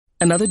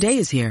Another day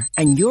is here,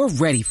 and you're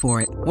ready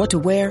for it. What to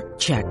wear?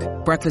 Check.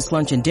 Breakfast,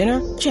 lunch, and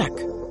dinner? Check.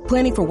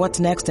 Planning for what's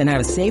next and how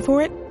to save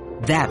for it?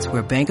 That's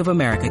where Bank of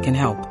America can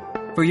help.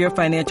 For your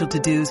financial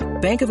to-dos,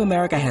 Bank of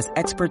America has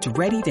experts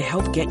ready to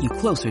help get you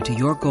closer to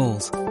your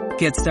goals.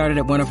 Get started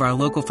at one of our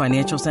local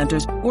financial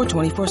centers or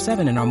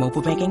 24/7 in our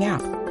mobile banking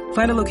app.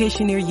 Find a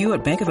location near you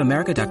at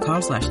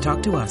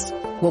bankofamerica.com/talktous.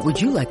 What would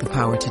you like the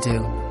power to do?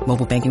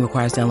 Mobile banking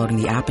requires downloading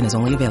the app and is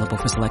only available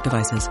for select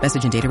devices.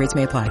 Message and data rates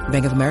may apply.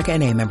 Bank of America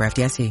NA, member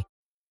FDIC.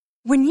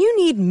 When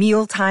you need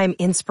mealtime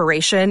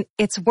inspiration,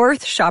 it's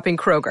worth shopping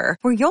Kroger,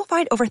 where you'll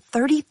find over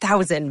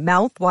 30,000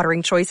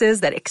 mouth-watering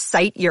choices that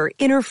excite your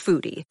inner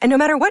foodie. And no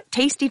matter what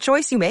tasty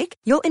choice you make,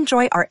 you'll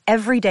enjoy our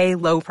everyday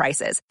low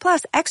prices,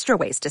 plus extra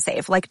ways to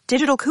save, like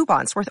digital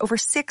coupons worth over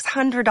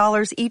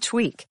 $600 each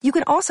week. You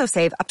can also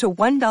save up to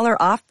 $1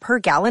 off per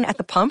gallon at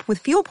the pump with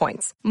fuel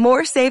points.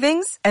 More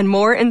savings and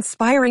more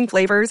inspiring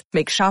flavors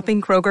make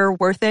shopping Kroger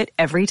worth it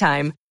every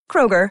time.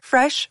 Kroger,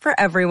 fresh for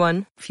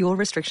everyone. Fuel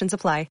restrictions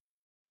apply.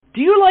 Do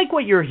you like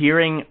what you're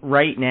hearing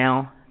right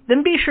now?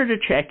 Then be sure to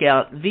check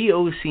out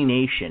VOC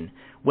Nation.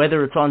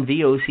 Whether it's on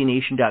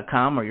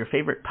VOCNation.com or your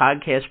favorite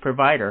podcast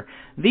provider,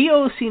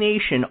 VOC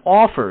Nation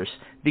offers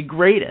the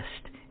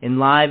greatest in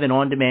live and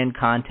on-demand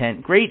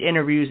content, great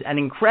interviews, and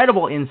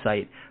incredible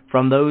insight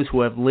from those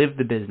who have lived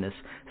the business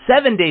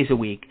 7 days a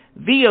week.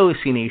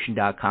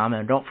 VOCNation.com,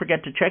 and don't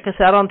forget to check us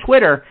out on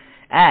Twitter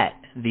at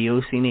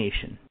VOC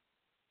Nation.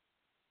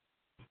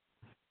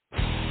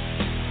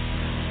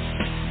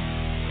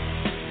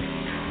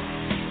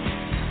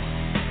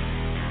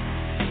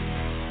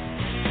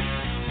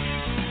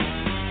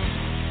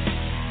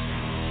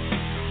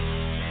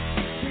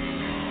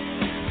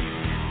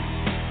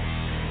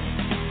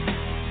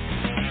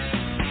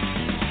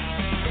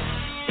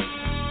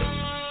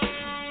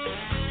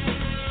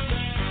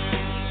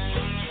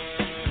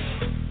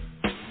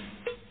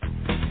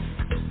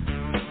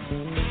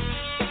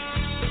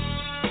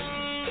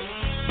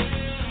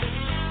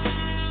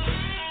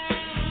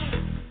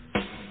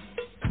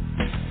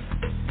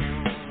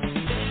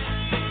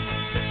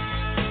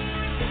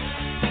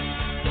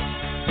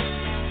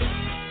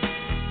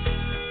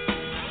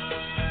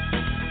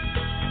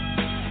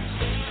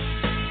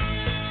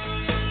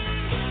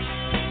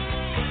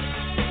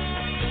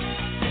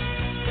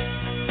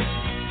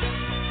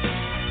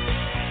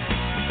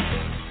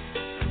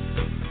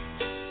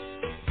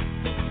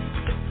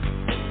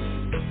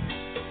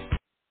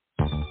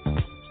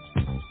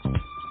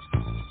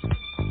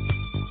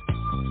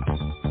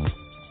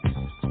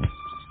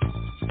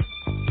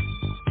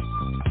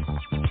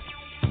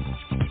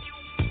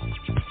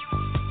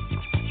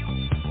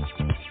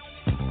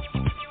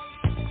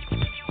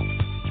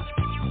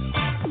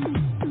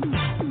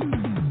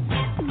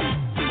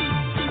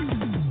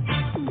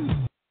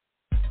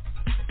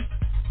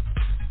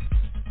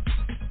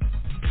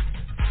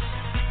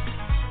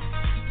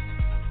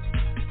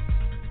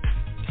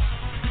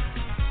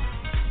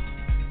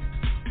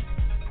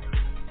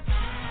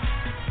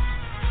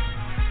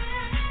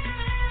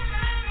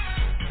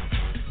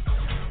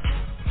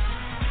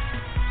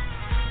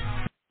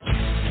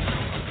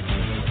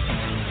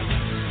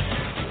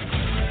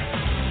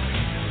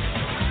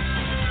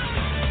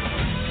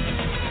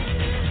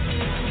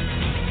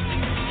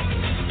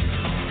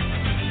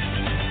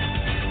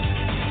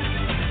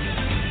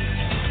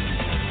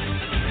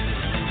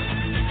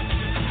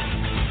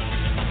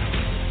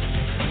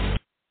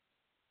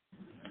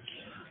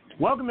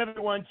 Welcome,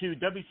 everyone, to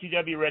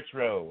WCW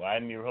Retro.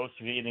 I'm your host,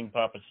 Evening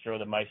Papa Stro,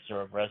 the Maestro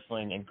of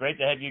Wrestling, and great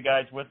to have you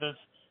guys with us.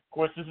 Of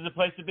course, this is the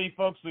place to be,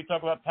 folks. We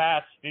talk about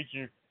past,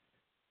 future,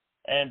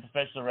 and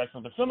professional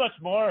wrestling, but so much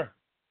more.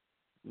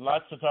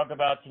 Lots to talk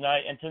about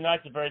tonight, and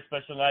tonight's a very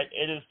special night.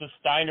 It is the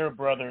Steiner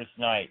Brothers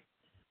night.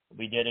 We'll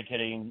be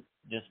dedicating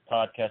this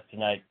podcast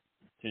tonight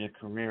to the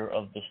career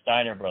of the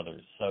Steiner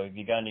Brothers. So if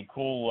you got any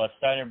cool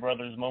Steiner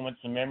Brothers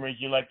moments and memories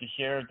you'd like to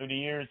share through the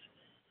years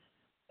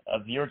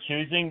of your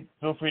choosing,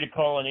 feel free to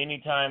call in any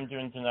time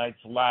during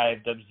tonight's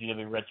live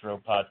WCW Retro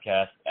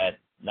podcast at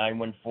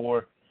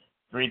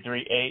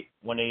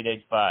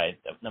 914-338-1885.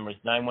 That number is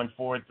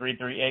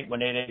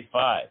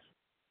 914-338-1885.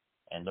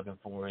 And looking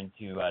forward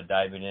to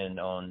diving in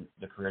on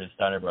the career of the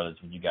Steiner Brothers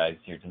with you guys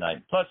here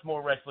tonight. Plus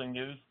more wrestling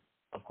news,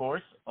 of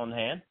course, on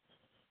hand.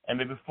 And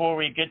before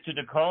we get to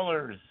the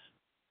callers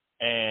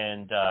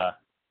and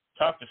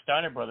talk to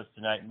Steiner Brothers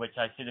tonight, which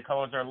I see the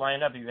callers are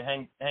lined up. If you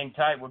hang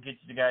tight, we'll get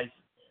to the guys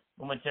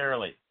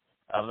momentarily.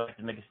 I'd like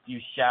to make a few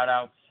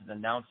shout-outs and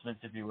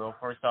announcements, if you will.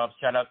 First off,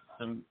 shout-out to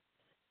some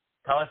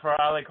Cauliflower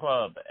Alley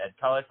Club at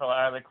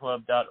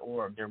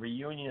caulifloweralleyclub.org. Their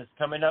reunion is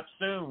coming up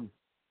soon.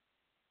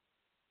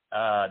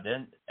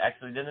 Then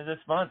of this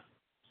month.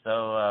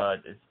 So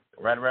it's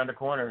right around the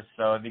corner.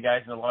 So if you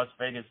guys in the Las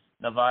Vegas,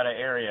 Nevada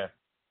area,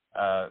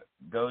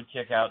 go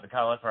check out the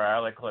Cauliflower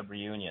Alley Club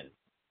reunion.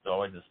 It's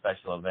always a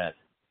special event.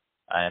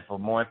 And for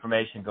more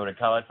information, go to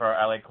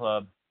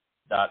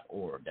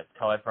caulifloweralleyclub.org. That's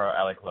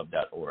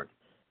caulifloweralleyclub.org.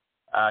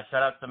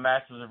 Shout out to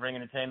Masters of Ring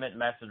Entertainment,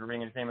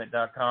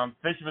 mastersofringentertainment.com.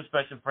 Fishing with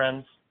Special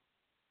Friends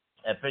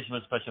at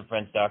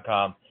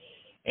fishingwithspecialfriends.com.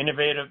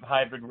 innovative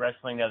hybrid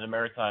wrestling out of the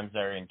Maritimes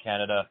area in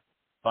Canada.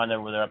 Find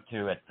out what they're up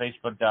to at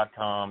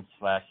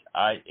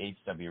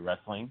facebook.com/IHW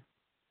Wrestling.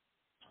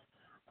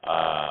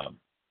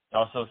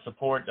 Also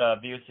support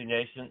VOC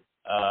Nation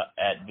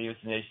at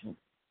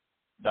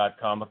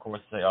VOCNation.com. Of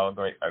course, they all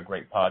are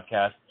great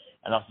podcasts.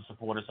 And also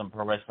support us on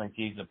Pro Wrestling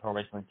Tees at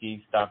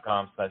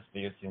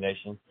ProWrestlingTees.com/VOC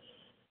Nation.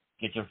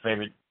 Get your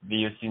favorite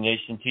VOC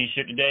Nation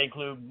t-shirt today,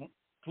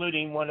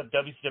 including one of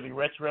WCW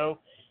Retro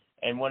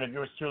and one of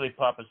yours truly,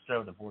 Papa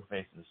Stro, the four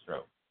faces of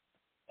Stro.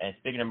 And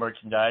speaking of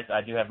merchandise,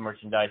 I do have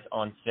merchandise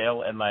on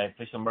sale at my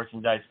official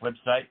merchandise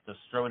website,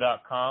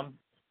 thestro.com,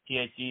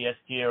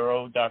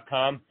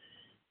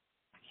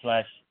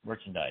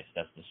 THESTRO.com/merchandise.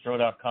 That's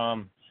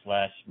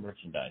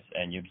thestro.com/merchandise.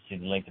 And you can see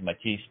the link to my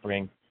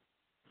Teespring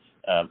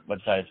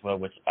website as well,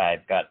 which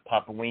I've got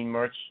Papa Ween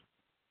merch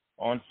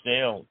on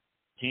sale,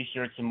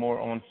 T-shirts and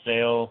more on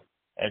sale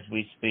as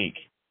we speak.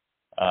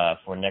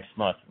 For next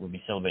month, we'll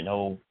be celebrating the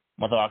whole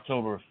month of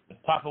October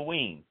with Papa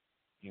Ween,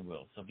 if you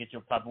will. So get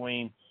your Papa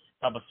Ween,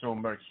 Papa Stro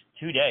merch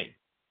today.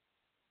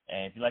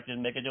 And if you'd like to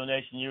make a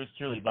donation, yours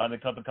truly, buy me a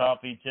cup of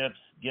coffee, tips,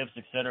 gifts,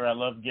 etc. I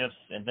love gifts,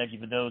 and thank you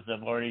for those that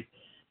have already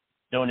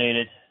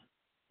donated.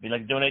 If you'd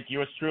like to donate to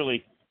yours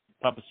truly,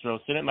 Papa Stro,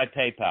 send it my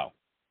PayPal,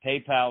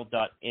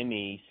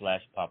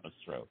 paypal.me/Papa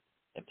Stro.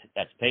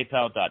 That's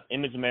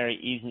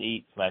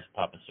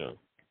paypal.me/Papa Stro.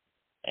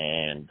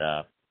 And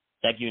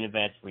thank you in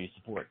advance for your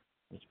support.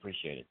 It's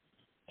appreciated.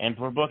 And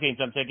for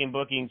bookings, I'm taking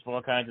bookings for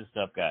all kinds of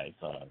stuff, guys.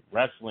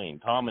 Wrestling,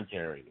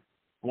 commentary,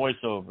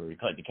 voiceover. You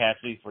collect the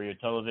Cassidy for your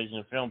television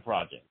and film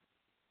project.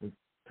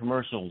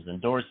 Commercials,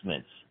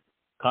 endorsements,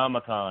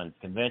 Comic-Cons,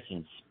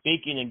 conventions,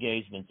 speaking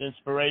engagements,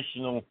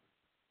 inspirational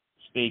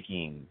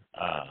speaking,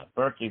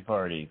 birthday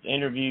parties,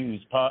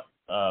 interviews,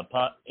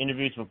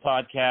 interviews for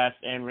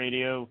podcasts and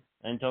radio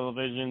and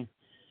television,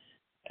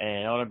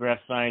 and autograph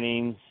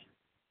signings,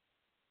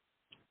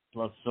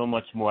 plus so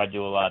much more. I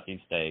do a lot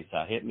these days.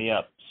 Hit me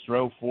up,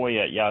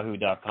 Strofoya at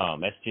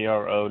yahoo.com,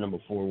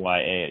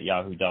 STRO4YA at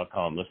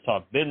yahoo.com. Let's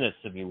talk business,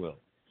 if you will.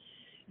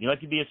 If you'd like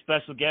to be a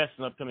special guest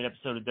in an upcoming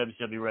episode of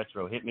WCW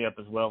Retro, hit me up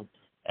as well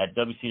at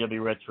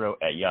WCWRetro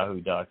at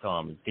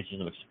yahoo.com. It gets you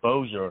some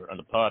exposure on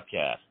the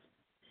podcast.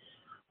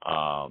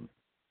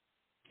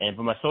 And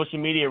for my social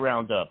media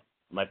roundup,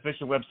 my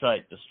official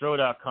website,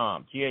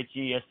 thestro.com,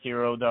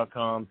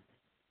 THESTRO.com,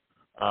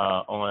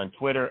 on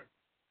Twitter,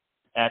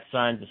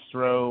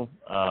 @thestro,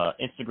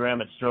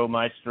 Instagram at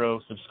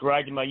StroMaestro.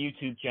 Subscribe to my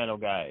YouTube channel,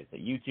 guys, at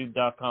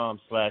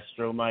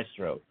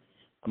youtube.com/StroMaestro.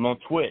 I'm on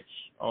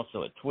Twitch,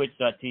 also at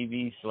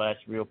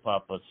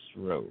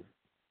twitch.tv/RealPapaStro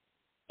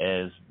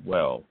as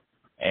well.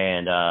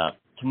 And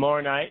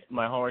tomorrow night,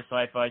 my horror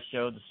sci-fi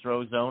show, The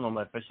Stro Zone, on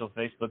my official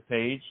Facebook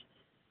page,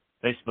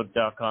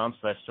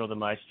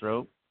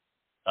 facebook.com/StroTheMaestro.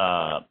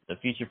 The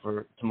feature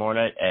for tomorrow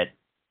night at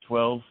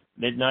 12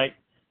 midnight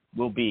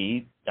will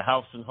be The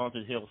House on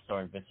Haunted Hill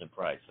starring Vincent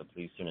Price, so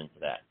please tune into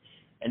that.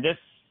 And this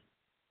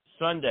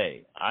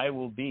Sunday, I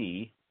will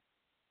be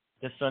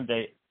at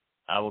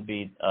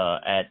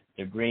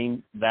the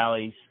Green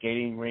Valley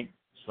Skating Rink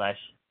 /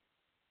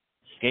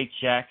 Skate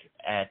Shack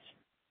at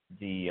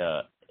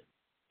the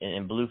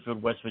in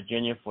Bluefield, West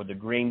Virginia, for the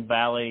Green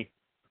Valley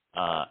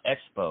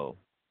Expo.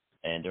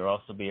 And there will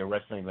also be a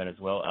wrestling event as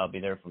well. I'll be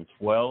there from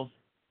 12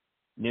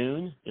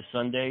 noon this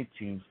Sunday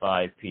to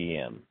 5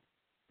 p.m.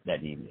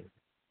 that evening.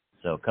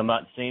 So come out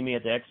and see me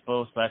at the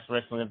Expo /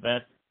 wrestling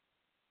event,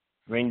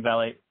 Green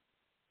Valley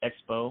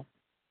Expo,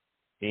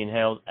 being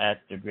held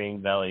at the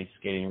Green Valley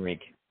Skating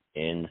Rink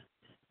in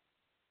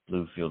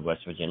Bluefield,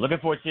 West Virginia. Looking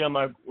forward to seeing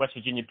my West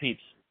Virginia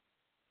peeps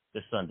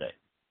this Sunday,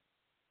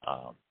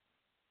 for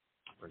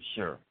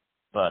sure.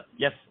 But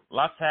yes,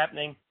 lots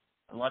happening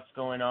and lots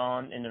going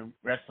on in the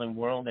wrestling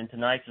world. And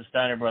tonight's the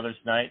Steiner Brothers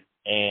night,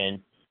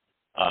 and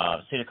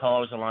see the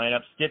callers will line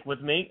up. Stick with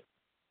me,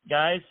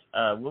 guys.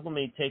 We're going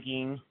to be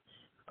taking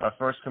our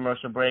first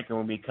commercial break, and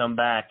when we come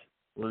back,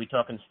 we'll be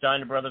talking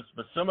Steiner Brothers,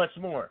 but so much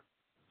more.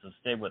 So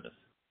stay with us.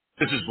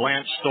 This is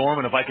Lance Storm,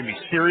 and if I can be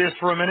serious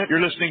for a minute,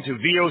 you're listening to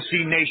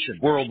VOC Nation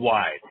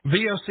Worldwide.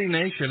 VOC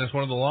Nation is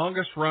one of the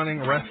longest-running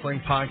wrestling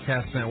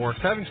podcast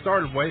networks, having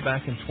started way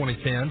back in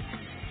 2010.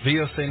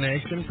 VOC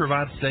Nation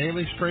provides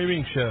daily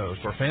streaming shows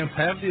where fans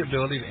have the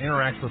ability to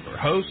interact with their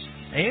hosts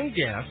and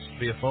guests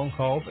via phone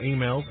calls,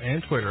 emails,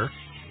 and Twitter.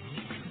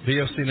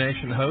 VOC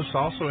Nation hosts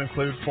also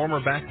include former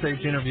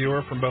backstage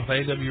interviewer from both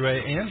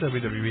AWA and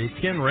WWE,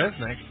 Ken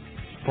Resnick,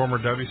 former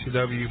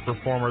WCW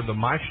performer The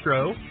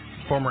Maestro,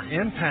 former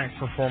Impact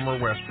performer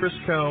Wes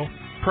Briscoe,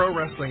 Pro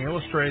Wrestling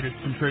Illustrated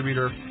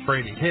contributor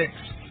Brady Hicks,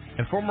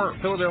 and former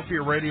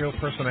Philadelphia radio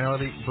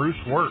personality Bruce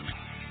Wirtz.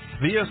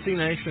 VOC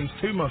Nation's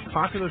two most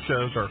popular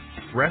shows are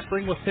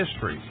Wrestling with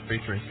History,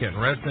 featuring Ken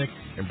Resnick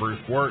and Bruce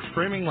Wirtz,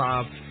 streaming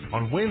live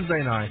on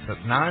Wednesday nights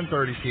at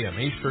 9:30 p.m.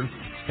 Eastern,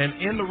 and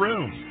In the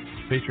Room,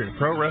 featuring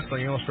Pro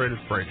Wrestling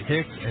Illustrated's Brady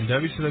Hicks and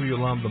WCW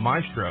alum The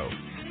Maestro.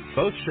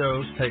 Both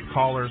shows take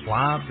callers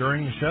live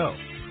during the show,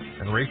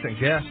 and recent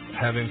guests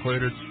have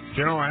included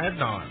General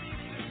Adnan,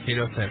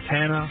 Tito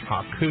Santana,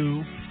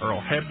 Haku,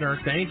 Earl Hebner,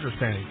 Dangerous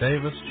Danny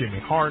Davis, Jimmy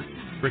Hart,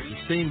 Ricky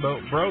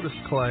Steamboat,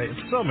 Brodus Clay, and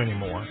so many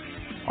more.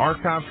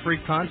 Archive-free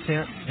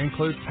content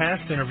includes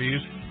past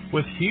interviews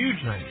with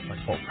huge names like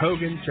Hulk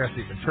Hogan,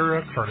 Jesse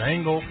Ventura, Kurt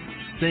Angle,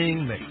 Sting,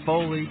 Mick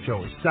Foley,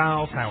 Joey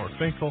Styles, Howard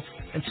Finkel,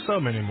 and so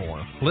many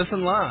more.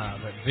 Listen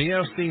live at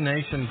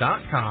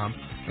VOCNation.com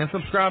and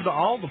subscribe to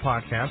all the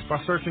podcasts by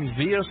searching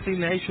VOC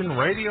Nation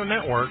Radio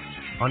Network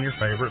on your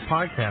favorite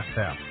podcast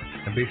app.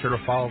 And be sure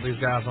to follow these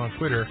guys on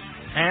Twitter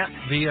at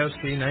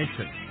VOC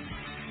Nation.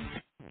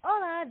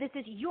 Hola, this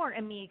is your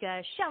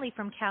amiga, Shelly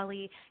from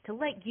Cali, to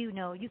let you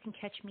know you can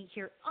catch me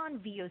here on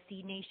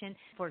VOC Nation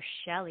for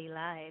Shelly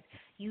Live.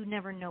 You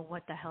never know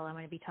what the hell I'm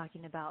going to be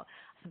talking about.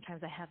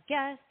 Sometimes I have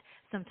guests.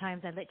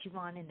 Sometimes I let you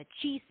on in the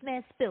cheese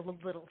mess, spill a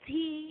little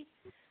tea.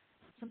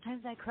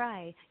 Sometimes I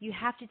cry. You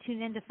have to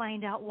tune in to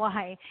find out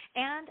why.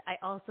 And I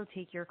also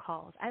take your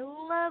calls. I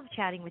love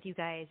chatting with you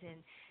guys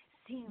and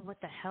seeing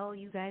what the hell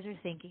you guys are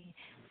thinking.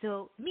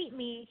 So meet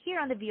me here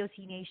on the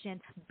VOC Nation.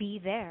 Be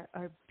there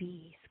or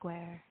be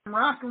square.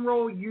 Rock and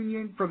Roll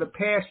Union for the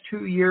past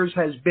 2 years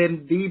has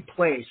been the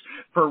place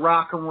for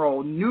rock and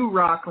roll, new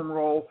rock and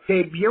roll,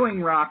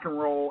 debuting rock and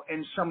roll,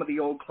 and some of the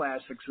old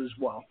classics as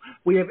well.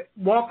 We have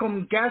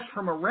welcomed guests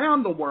from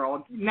around the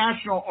world,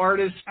 national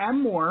artists,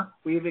 and more.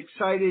 We have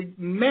excited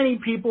many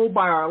people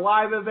by our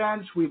live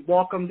events. We've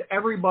welcomed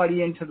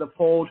everybody into the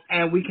fold,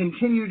 and we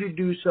continue to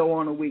do so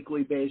on a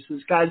weekly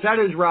basis. Guys, that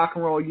is Rock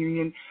and Roll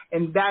Union,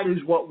 and that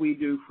is what we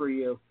do for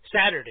you.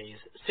 Saturdays,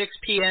 6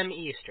 p.m.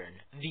 Eastern,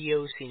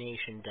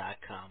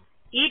 VOCNation.com.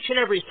 Each and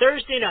every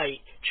Thursday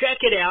night, check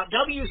it out,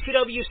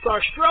 WCW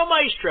star Stro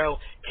Maestro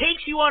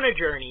takes you on a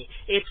journey.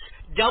 It's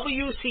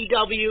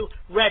WCW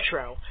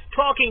Retro,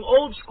 talking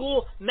old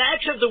school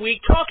match of the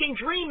week, talking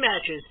dream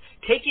matches,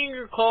 taking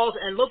your calls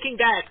and looking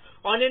back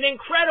on an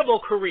incredible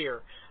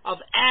career of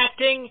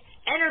acting,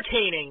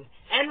 entertaining,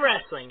 and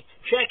wrestling.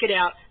 Check it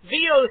out,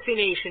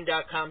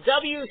 VOCNation.com,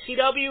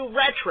 WCW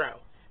Retro.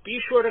 Be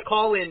sure to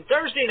call in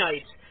Thursday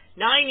nights,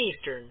 9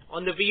 Eastern,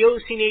 on the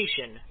VOC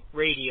Nation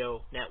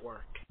Radio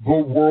Network. The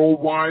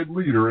worldwide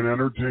leader in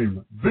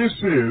entertainment. This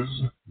is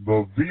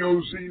the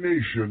VOC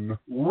Nation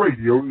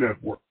Radio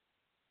Network.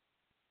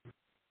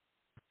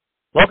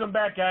 Welcome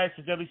back, guys,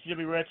 to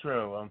WCW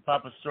Retro. I'm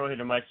Papa Stro here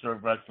to Maestro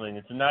of Wrestling.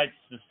 And tonight's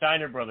the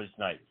Steiner Brothers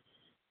night.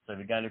 So if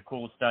you got any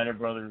cool Steiner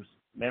Brothers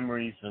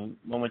memories and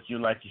moments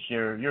you'd like to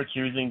share of your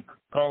choosing,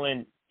 call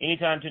in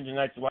anytime to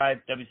tonight's live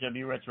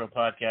WCW Retro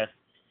podcast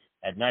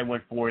at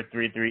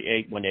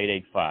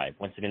 914-338-1885.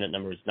 Once again, that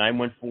number is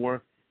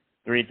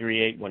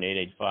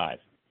 914-338-1885.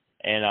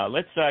 And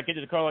let's get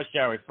to the caller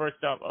shower.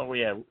 First up,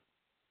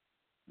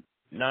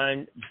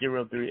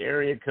 903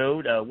 area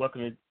code.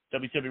 Welcome to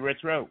WCW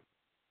Retro.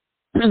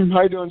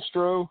 How you doing,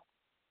 Stro?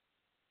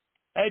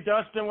 Hey,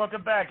 Dustin,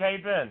 welcome back. How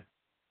you been?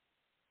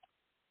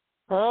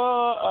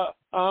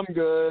 I'm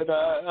good.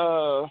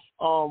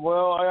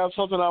 Well, I have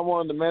something I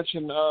wanted to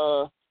mention.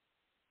 On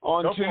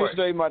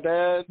Tuesday, my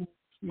dad,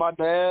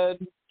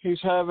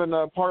 he's having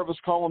a part of his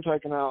colon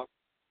taken out.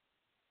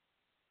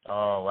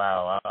 Oh,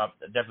 wow. I'm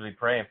definitely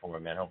praying for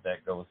him, man. Hope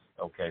that goes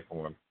okay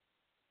for him.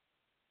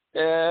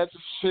 Yeah, it's a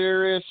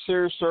serious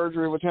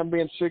surgery with him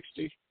being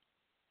 60.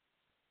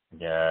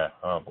 Yeah.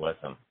 Oh, bless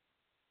him.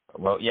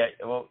 Well, yeah.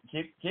 Well,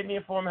 keep me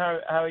informed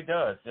how he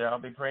does. Yeah, I'll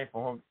be praying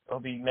for him.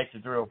 Hope he makes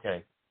it through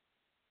okay.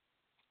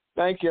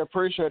 Thank you. I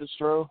appreciate it,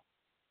 Stro.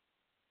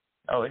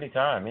 Oh,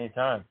 anytime.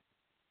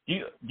 Do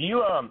you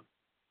have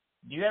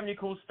any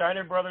cool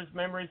Steiner Brothers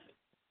memories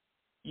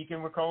you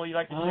can recall you'd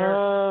like to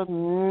share?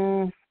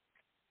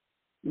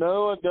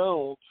 No, I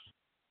don't.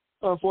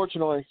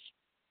 Unfortunately.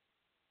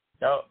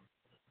 No.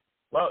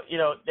 Well,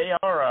 they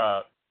are,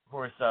 of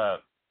course, for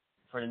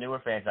the newer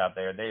fans out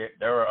there,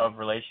 they're of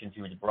relation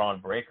to Braun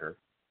Breaker.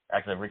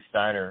 Actually, Rick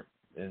Steiner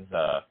is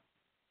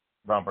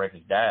Braun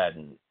Breaker's dad.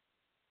 And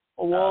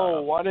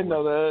whoa, I didn't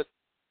know that.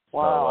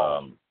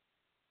 Wow. So,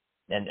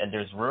 and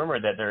there's rumor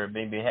that there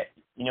may be, I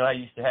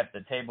used to have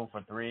the table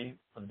for three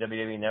for the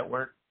WWE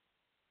Network.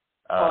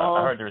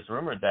 I heard there's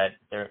rumor that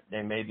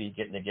they may be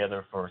getting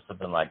together for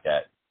something like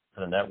that for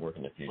the network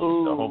in the future.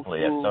 So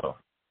hopefully that's so.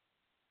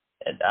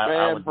 And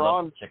I would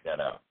love to check that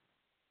out.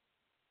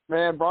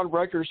 Man, Braun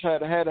Breaker's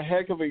had a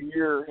heck of a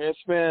year.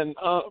 It's been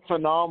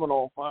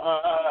phenomenal.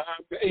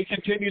 He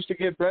continues to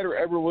get better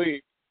every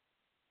week.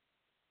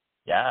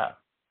 Yeah.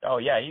 Oh,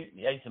 yeah.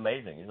 He's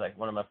amazing. He's like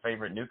one of my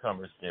favorite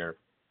newcomers there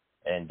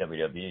in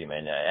WWE,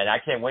 man. And I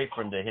can't wait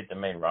for him to hit the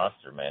main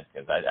roster, man,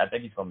 because I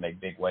think he's going to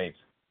make big waves.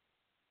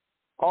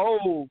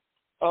 Oh,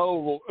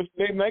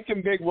 they're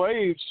making big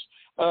waves.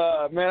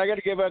 Man, I got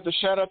to give out the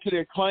shout out to the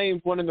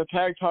Acclaimed winning the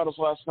tag titles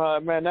last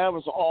night. Man, that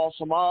was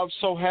awesome. I was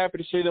so happy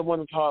to see them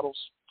win the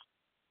titles.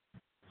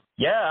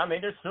 Yeah, I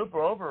mean, they're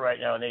super over right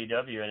now in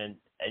AEW, and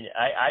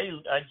I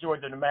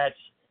enjoyed the match,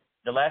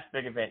 the last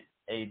big event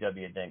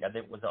AEW thing. I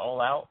think was it All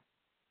Out,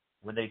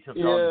 where they took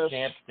all the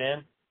champs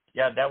in.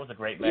 Yeah, that was a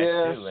great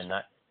match too. And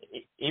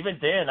even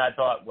then, I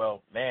thought,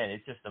 well, man,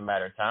 it's just a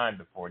matter of time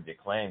before the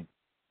Acclaimed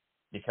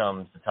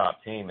becomes the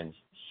top team, and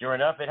sure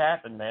enough, it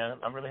happened, man.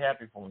 I'm really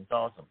happy for him. It's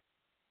awesome.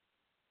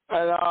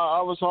 And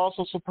I was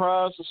also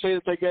surprised to see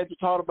that they gave the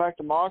title back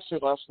to Moxley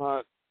last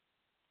night.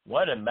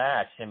 What a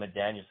match him and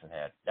Danielson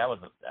had. That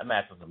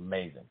match was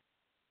amazing.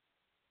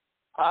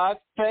 I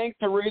think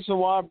the reason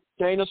why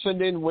Danielson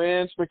didn't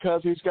win is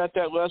because he's got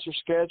that lesser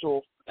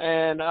schedule,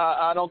 and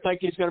I don't think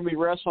he's going to be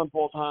wrestling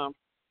full time.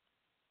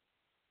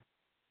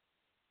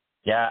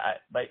 Yeah,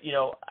 but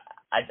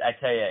I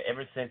tell you,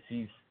 ever since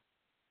he's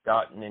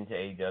gotten into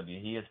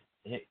AEW,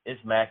 his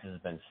matches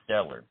have been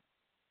stellar.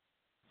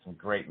 Some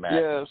great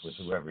matches with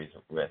whoever he's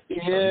with. Yes.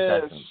 So he's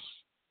had some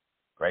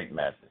great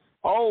matches.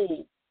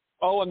 Oh,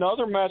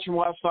 another match from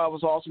last night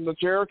was awesome. The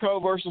Jericho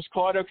versus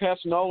Claudio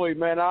Castagnoli.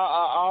 Man,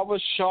 I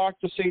was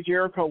shocked to see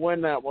Jericho win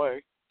that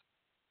way.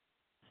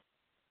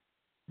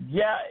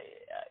 Yeah,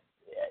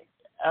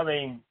 I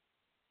mean,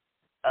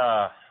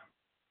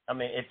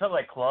 it felt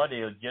like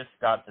Claudio just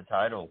got the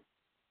title.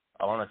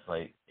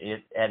 Honestly,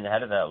 it hadn't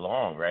had it that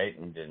long, right?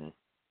 And then,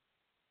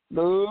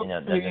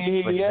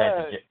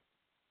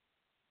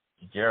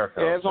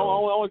 Jericho. Yeah, it was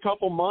only a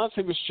couple months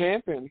he was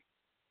champion.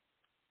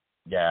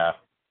 Yeah.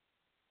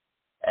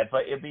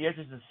 But it'd be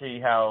interesting to see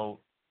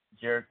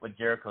what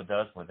Jericho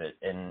does with it,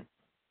 and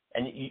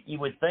you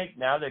would think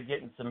now they're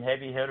getting some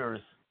heavy hitters,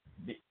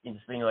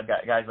 seeing like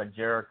guys like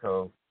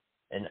Jericho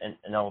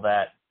and all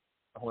that,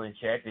 holding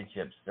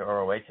championships, the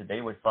ROH, that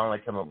they would finally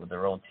come up with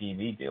their own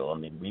TV deal. I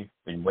mean, we've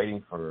been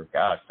waiting for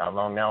how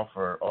long now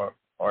for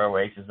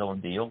ROH's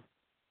own deal?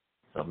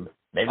 So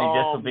maybe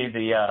this will be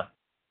the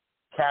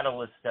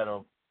catalyst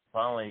that'll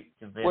finally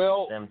convince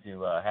them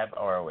to have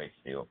ROH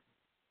deal.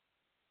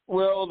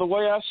 Well, the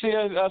way I see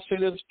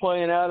this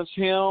playing out is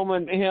him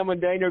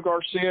and Daniel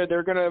Garcia.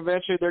 They're going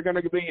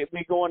to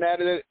be going at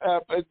it.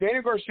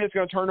 Daniel Garcia is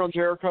going to turn on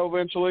Jericho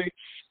eventually,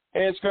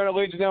 and it's going to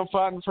lead to them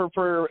fighting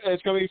for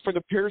it's going to be for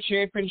the Pure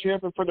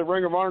Championship and for the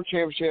Ring of Honor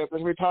Championship. It's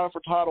going to be title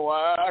for title.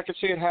 I can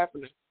see it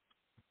happening.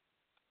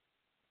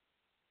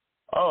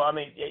 Oh, I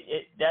mean,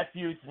 that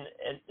feud's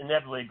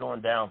inevitably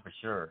going down for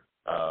sure.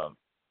 I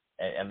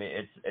mean,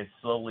 it's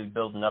slowly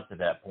building up to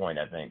that point.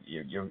 I think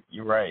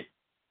you're right.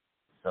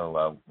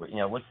 So,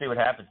 we'll see what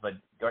happens. But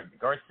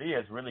Garcia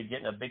is really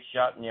getting a big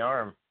shot in the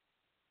arm.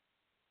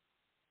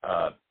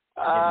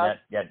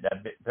 Getting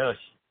that big push.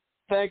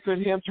 I think with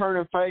him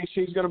turning face,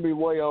 he's going to be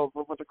way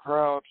over with the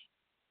crowd.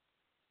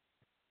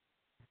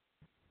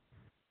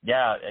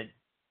 Yeah,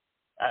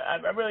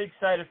 I'm really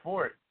excited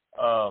for it.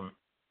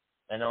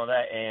 And all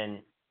that.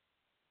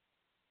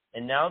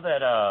 And now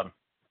that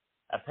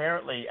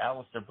apparently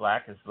Aleister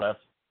Black has left,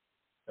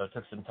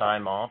 took some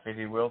time off, if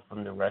you will,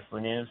 from the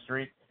wrestling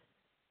industry.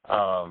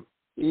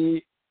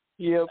 Yep.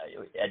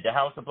 The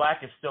House of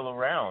Black is still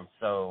around,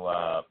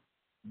 so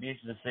be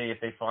interested to see if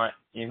they find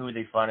who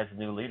they find as a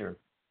new leader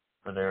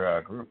for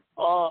their group.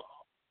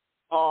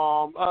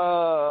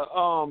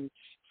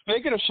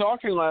 Speaking of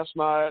shocking, last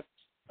night,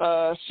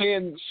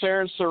 seeing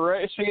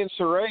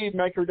Saraya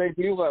make her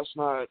debut last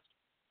night.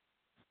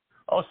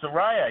 Oh,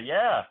 Saraya,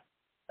 yeah,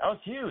 that was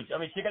huge. I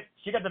mean,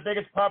 she got the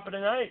biggest pop of the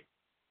night.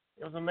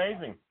 It was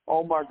amazing.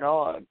 Oh my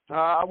God!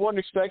 I wasn't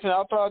expecting.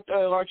 I thought,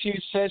 like she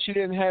said, she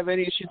didn't have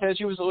any. She said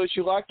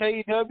she liked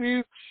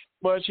AEW,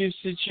 but she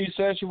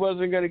said she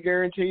wasn't going to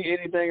guarantee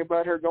anything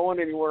about her going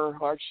anywhere.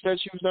 Like she said,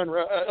 she was done.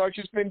 Like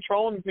she's been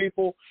trolling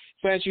people,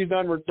 saying she's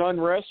done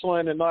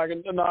wrestling, and not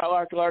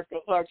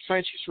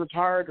saying she's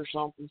retired or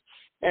something.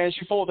 And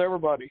she fooled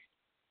everybody.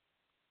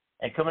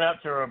 And coming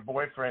out to her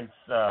boyfriend's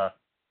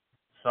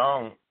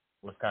song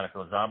was kind of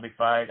cool. Zombie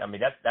Fight. I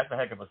mean, that's a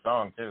heck of a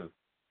song too.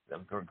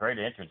 Great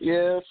entrance.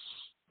 Yes.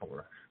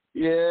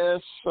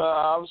 Yes.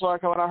 I was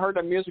like, when I heard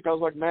that music, I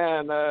was like,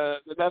 man,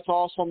 that's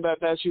awesome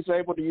that she's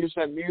able to use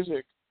that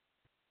music.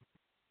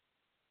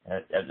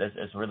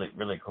 It's really,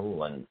 really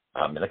cool. And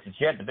like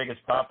she had the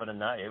biggest pop of the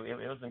night. It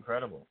was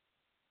incredible.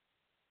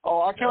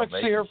 Oh, I can't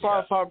wait to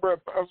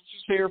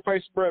see her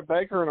face Brett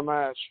Baker in a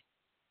match.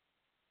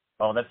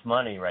 Oh, that's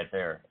money right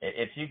there.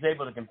 If she's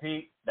able to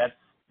compete, that's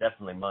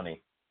definitely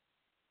money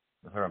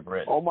with her and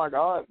Britt. Oh my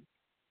God.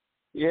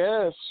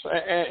 Yes,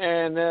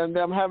 and then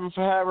them having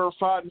to have her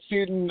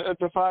feuding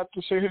to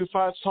see who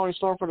fights Toni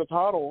Storm for the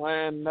title,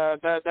 and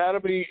that'll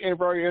be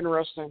very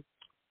interesting.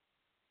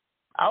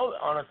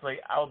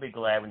 I'll be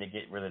glad when they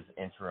get rid of this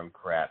interim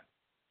crap.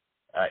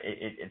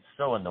 It's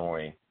so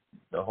annoying,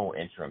 the whole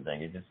interim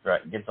thing. It just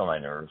gets on my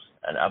nerves,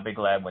 and I'll be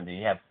glad when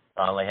they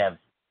finally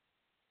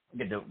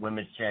get the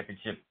women's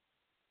championship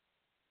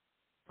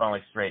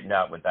finally straightened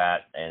out with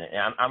that,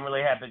 and I'm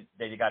really happy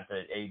that you got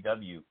the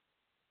AEW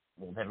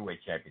World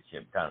Heavyweight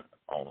Championship kind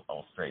of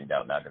all straightened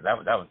out now, because that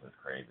was just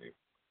crazy.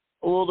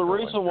 Well, the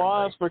reason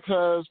why is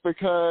because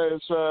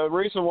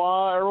reason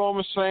why everyone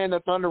was saying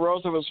that Thunder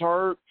Rosa was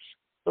hurt.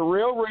 The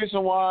real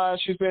reason why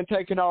she's been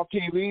taken off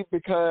TV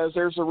because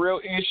there's a real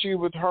issue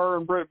with her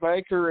and Britt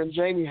Baker and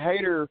Jamie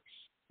Hayter,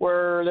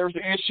 where there's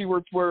an issue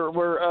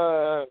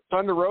where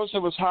Thunder Rosa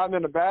was hiding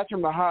in the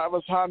bathroom.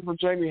 Was hiding from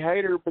Jamie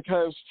Hayter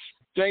because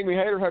Jamie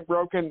Hayter had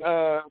broken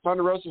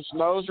Thunder Rosa's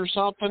nose or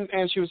something,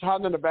 and she was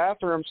hiding in the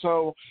bathroom.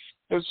 So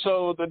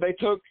they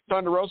took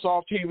Thunder Rosa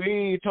off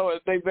TV.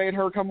 They made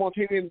her come on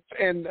TV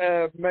and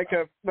make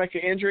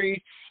an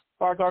injury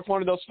like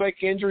one of those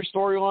fake injury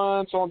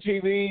storylines on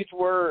TV to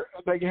where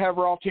they can have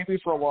her off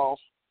TV for a while.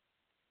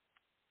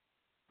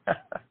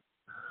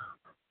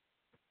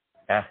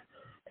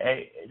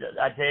 Hey,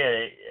 I tell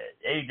you,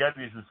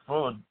 AEW is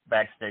full of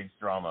backstage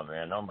drama,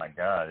 man. Oh my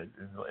God, it's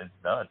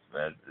nuts,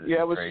 man.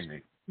 It's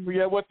crazy.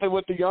 Yeah, with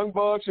the Young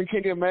Bucks and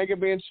Kenny Omega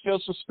being still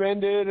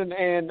suspended, and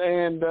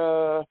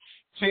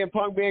CM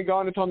Punk being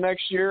gone until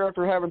next year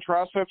after having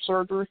tricep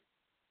surgery.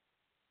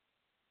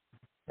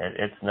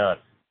 It's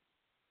nuts.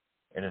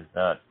 It is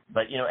nuts.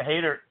 But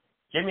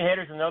Jamie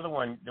Hayter's another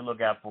one to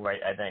look out for.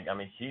 I think. I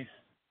mean, she's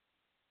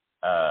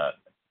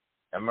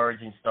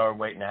emerging star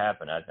waiting to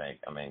happen. I think.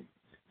 I mean,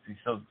 she's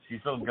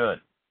so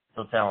good,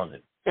 so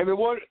talented.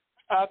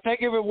 I think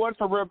if it wasn't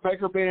for Britt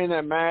Baker being in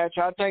that match,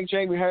 I think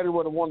Jamie Hayter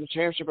would have won the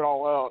championship at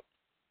All Out.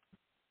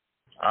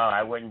 Oh,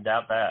 I wouldn't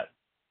doubt that.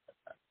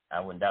 I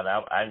wouldn't doubt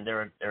that.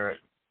 There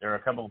are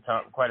a couple of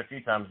times, quite a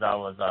few times I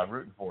was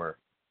rooting for her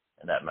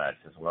in that match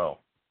as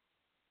well.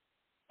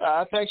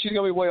 I think she's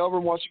gonna be way over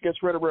once she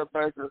gets rid of Britt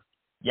Baker.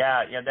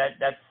 Yeah.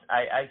 That's.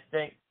 I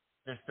think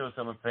there's still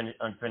some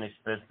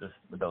unfinished business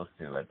with those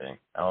two. I think.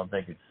 I don't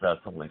think it's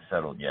totally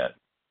settled yet.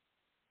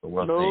 But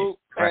we'll see.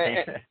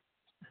 Right?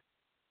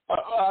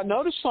 I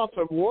noticed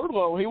something.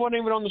 Wardlow, he wasn't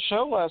even on the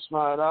show last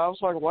night. I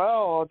was like,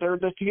 wow, they're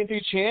the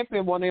TNT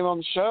champion wasn't even on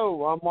the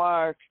show. I'm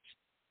like,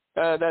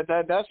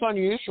 that's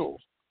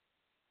unusual.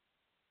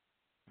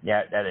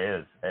 Yeah, that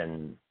is,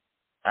 and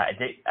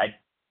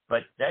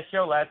but that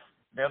show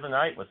the other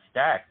night was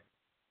stacked.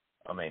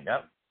 I mean,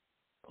 a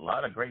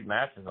lot of great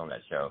matches on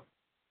that show.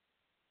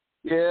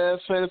 Yeah,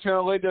 so it's going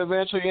to lead to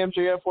eventually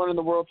MJF winning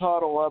the world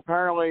title.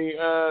 Apparently,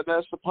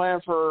 that's the plan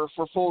for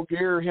Full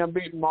Gear, him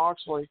beating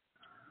Moxley.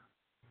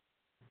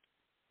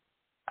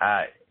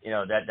 I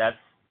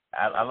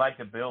like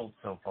the build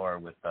so far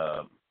with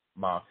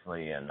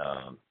Moxley and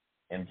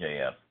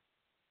MJF.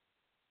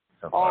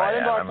 So far, I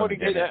didn't like what he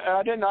did.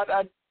 I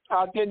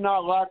did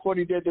not like what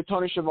he did to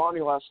Tony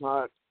Schiavone last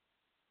night.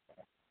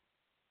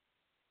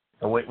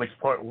 So which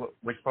part?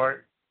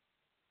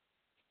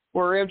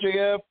 Where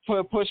MJF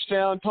pushed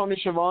down Tony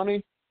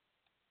Schiavone.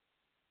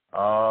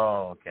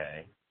 Oh,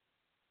 okay.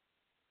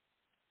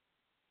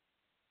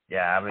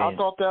 Yeah, I mean, I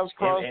thought that was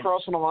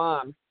crossing the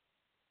line.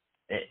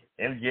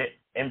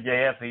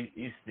 MJF,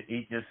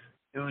 he just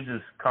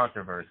oozes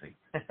controversy.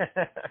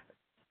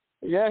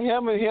 Yeah,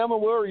 him and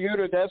Wheeler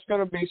Yuta, that's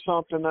going to be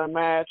something, that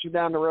match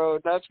down the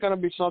road. That's going to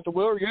be something.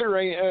 Wheeler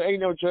Yuta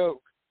ain't no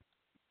joke.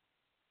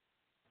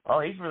 Oh,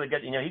 he's really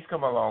good. He's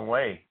come a long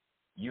way.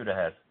 Yuta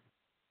has.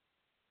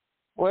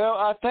 Well,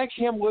 I think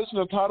him losing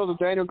the title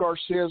to Daniel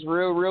Garcia is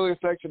really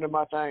affected him,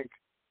 I think.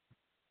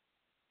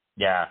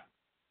 Yeah.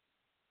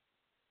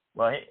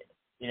 Well,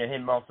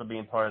 him also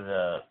being part of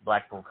the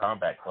Blackpool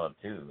Combat Club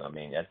too.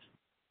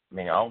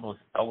 All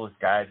those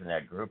guys in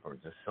that group are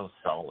just so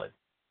solid.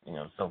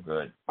 So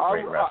good,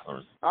 great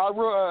wrestlers. I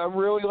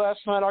really last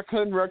night I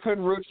couldn't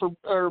root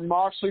for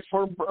Moxley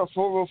for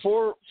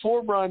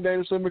Bryan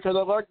Danielson because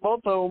I like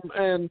both of them,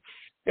 and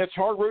it's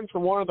hard rooting for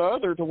one or the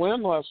other to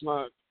win last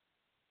night.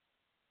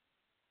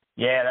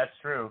 Yeah, that's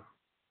true.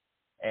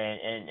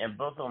 And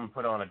both of them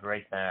put on a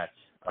great match.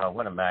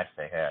 What a match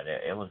they had!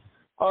 It was.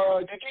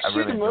 Did you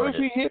see the move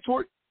he hit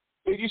toward?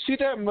 Did you see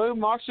that move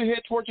Moxley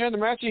hit towards the end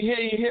of the match? He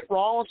hit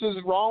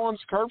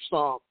Rollins' curb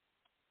stomp.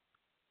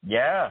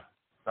 Yeah,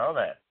 saw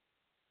that.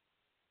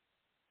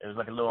 It was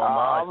like a little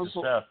homage to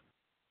stuff.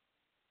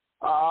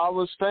 I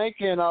was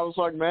thinking, I was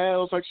like, man, it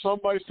was like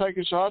somebody's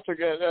taking shots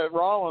at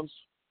Rollins.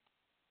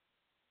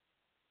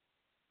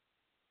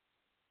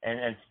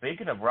 And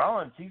speaking of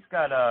Rollins, he's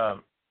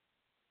got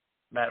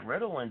Matt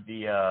Riddle in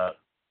the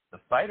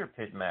Fighter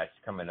Pit match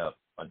coming up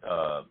on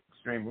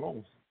Extreme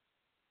Rules.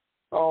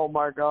 Oh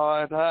my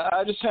God!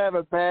 I just have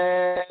a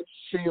bad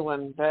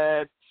feeling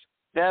that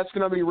that's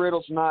going to be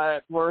Riddle's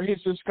night, where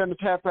he's just going to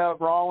tap out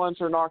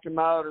Rollins or knock him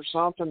out or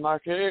something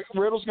like it.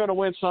 Riddle's going to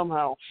win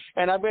somehow.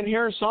 And I've been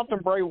hearing something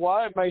Bray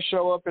Wyatt may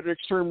show up at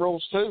Extreme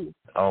Rules too.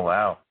 Oh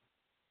wow!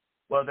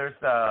 Well, there's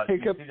you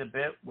see the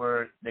bit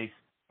where they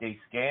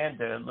scanned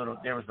there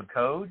was a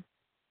code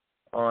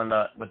on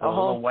with a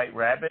little white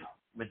rabbit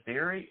with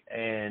Theory,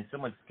 and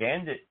someone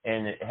scanned it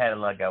and it had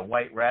like a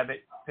white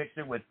rabbit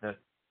picture with the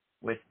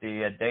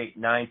date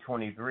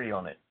 9/23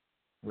 on it,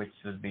 which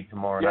would be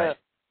tomorrow night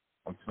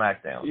on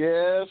SmackDown.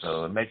 Yes.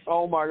 So it makes.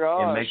 Oh my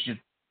gosh.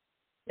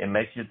 It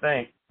makes you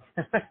think.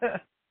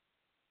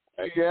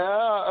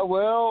 Yeah.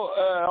 Well,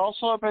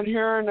 also I've been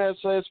hearing that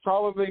it's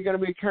probably going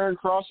to be Karrion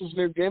Kross's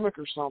new gimmick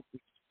or something.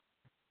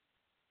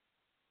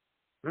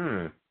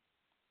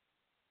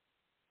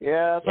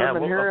 Yeah, I've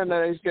been hearing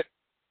that he's getting.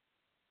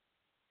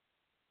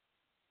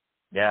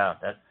 Yeah,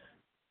 that's.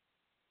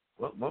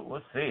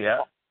 We'll see.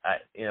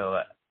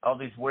 All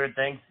these weird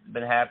things have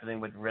been happening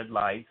with red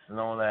lights and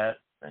all that,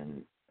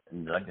 and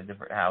like the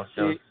different house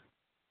shows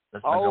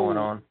that's been going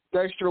on.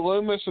 Dexter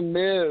Lumis and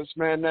Miz,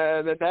 man,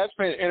 that's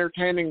been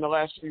entertaining the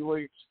last few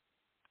weeks.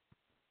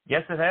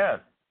 Yes, it has.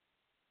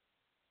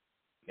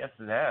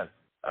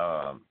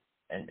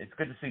 And it's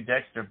good to see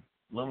Dexter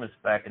Lumis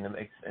back in the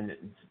mix, and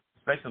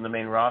especially on the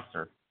main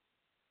roster.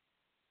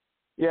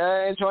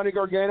 Yeah, and Johnny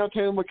Gargano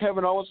team with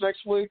Kevin Owens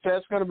next week.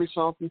 That's going to be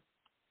something.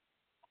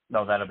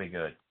 No, that'll be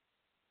good.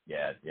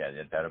 Yeah,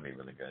 that'll be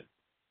really good.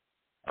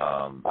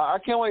 I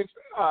can't wait.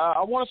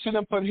 I want to see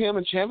them put him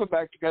and Ciampa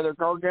back together,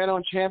 Gargano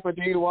and Ciampa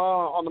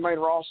DUI on the main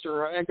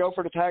roster, and go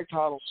for the tag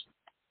titles.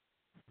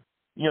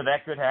 You know,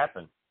 that could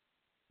happen,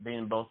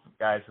 being both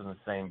guys from the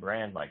same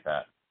brand like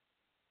that.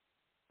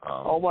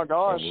 Oh my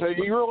gosh! So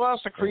you realize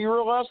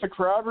the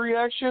crowd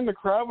reaction? The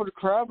crowd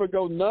would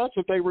go nuts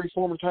if they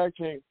reform a tag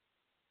team.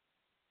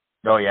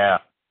 Oh yeah,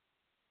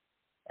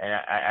 and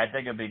I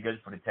think it'd be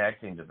good for the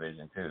tag team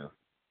division too.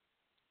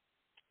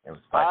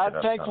 I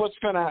think what's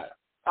gonna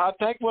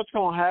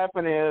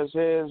happen is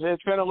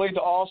it's gonna lead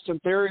to Austin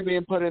Theory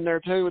being put in there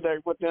too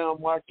with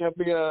them. Like there'll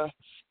be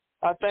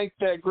I think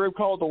that group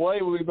called The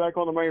Way will be back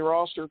on the main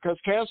roster because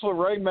Castle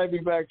Ray may be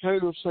back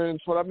too soon.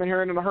 That's what I've been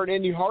hearing, and I heard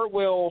Indy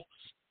Hartwell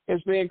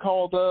is being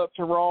called up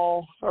to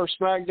Raw or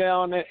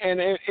SmackDown, and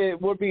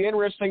it would be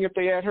interesting if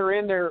they had her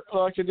in there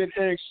like they did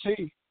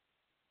NXT.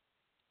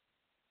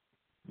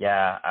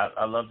 Yeah,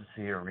 I'd love to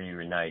see her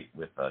reunite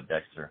with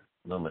Dexter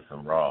Lumis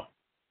on Raw.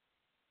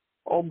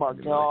 Oh my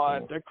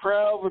God, really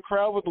cool. The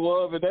crowd would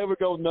love it. They would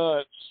go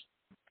nuts.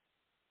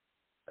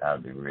 That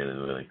would be really,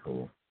 really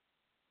cool.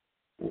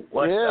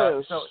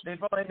 Yes. So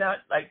they've only got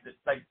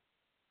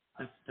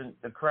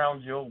the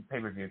Crown Jewel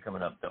pay-per-view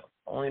coming up. The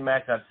only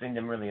match I've seen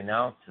them really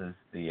announce is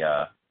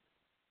the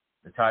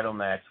title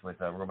match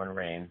with Roman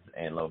Reigns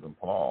and Logan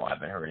Paul. I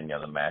haven't heard any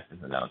other matches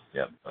announced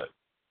yet, but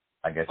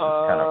I guess it's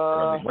kind of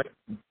early.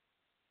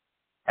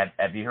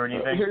 Have you heard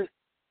anything?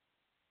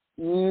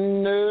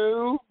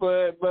 No,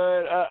 but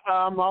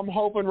I'm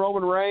hoping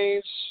Roman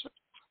Reigns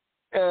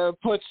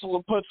puts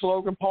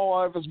Logan Paul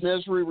out of his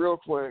misery real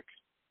quick.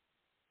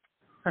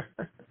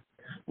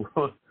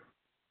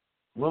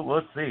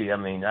 We'll see. I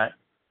mean, I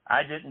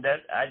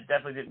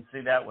definitely didn't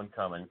see that one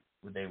coming.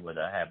 They would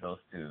have those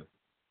two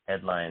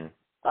headline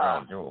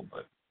Crown Jewel,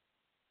 but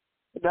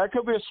that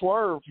could be a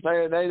swerve.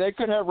 They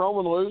could have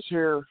Roman lose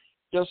here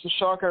just to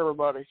shock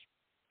everybody.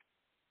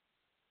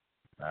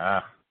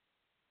 I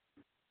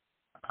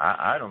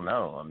don't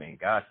know. I mean,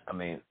 gosh. I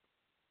mean,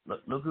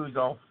 look who's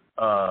all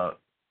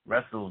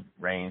wrestled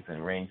Reigns,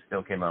 and Reigns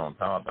still came out on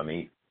top. I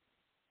mean,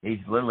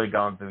 he's literally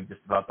gone through just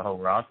about the whole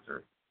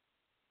roster.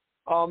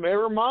 It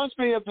reminds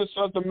me of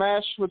the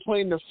match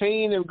between The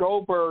Fiend and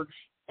Goldberg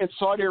in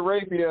Saudi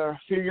Arabia a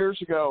few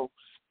years ago.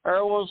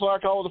 Everyone's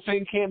like, "Oh, The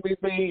Fiend can't be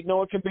beat. No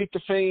one can beat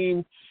The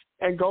Fiend,"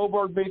 and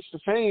Goldberg beats The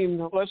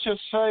Fiend. Let's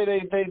just say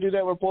they do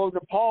that with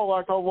Logan Paul.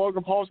 Like, oh,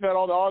 Logan Paul's got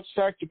all the odds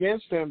stacked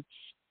against him,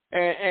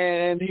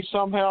 and he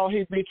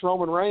beats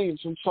Roman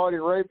Reigns in Saudi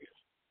Arabia.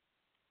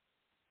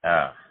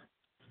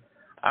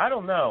 I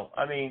don't know.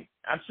 I mean,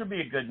 I'm sure it'll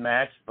be a good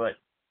match, but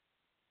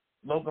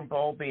Logan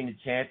Paul being the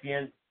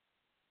champion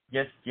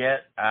just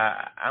yet,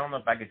 I don't know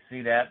if I could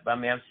see that. But I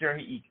mean, I'm sure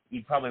he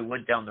probably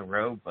would down the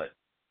road, but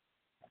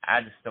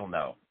I just don't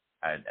know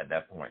at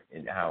that point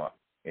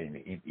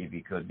if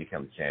he could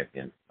become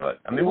champion. But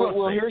I mean,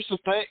 well here's the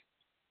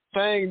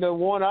thing. The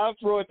one I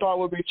really thought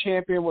would be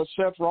champion was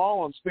Seth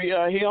Rollins.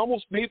 He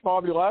almost beat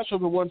Bobby Lashley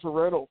but won for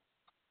Riddle.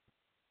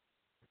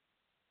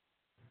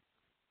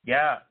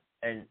 Yeah,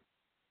 and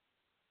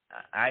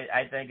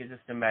I think it's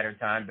just a matter of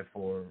time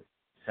before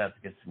Seth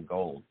gets some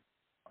gold,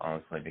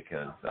 honestly,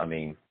 because, I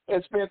mean...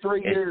 It's been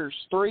 3 years.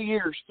 3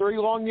 years. 3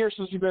 long years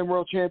since he's been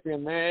world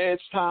champion.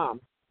 It's time.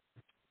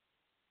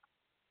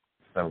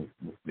 So,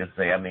 let's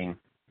say, I mean...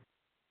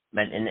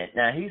 And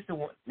now he's the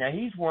one. Now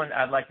he's one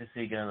I'd like to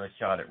see get another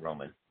shot at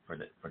Roman for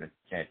the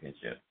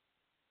championship.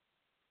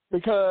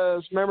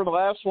 Because remember the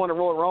last one at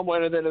Royal Rumble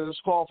ended in a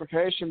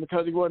disqualification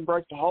because he wouldn't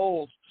break the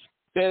hold.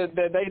 They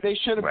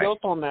should have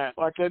built on that.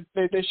 Like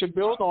they should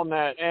build on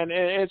that, and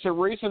it's a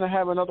reason to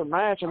have another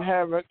match and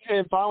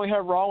finally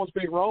have Rollins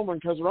beat Roman,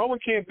 because Roman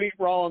can't beat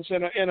Rollins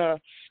in a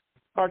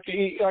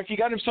he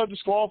got himself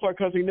disqualified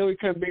because he knew he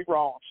couldn't beat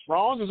Rollins.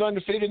 Rollins is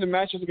undefeated in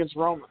matches against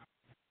Roman.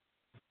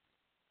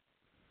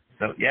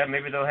 So, yeah,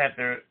 maybe they'll have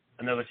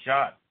another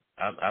shot.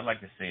 I'd like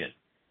to see it.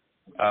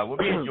 We'll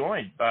be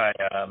joined by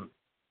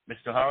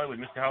Mr. Hollywood.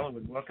 Mr.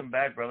 Hollywood, welcome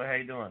back, brother. How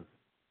you doing?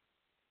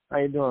 How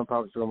you doing,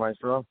 Papa Joe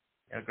Maestro?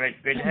 Yeah,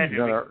 great to have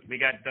you. We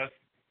got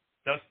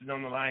Dustin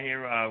on the line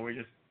here. We're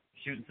just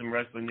shooting some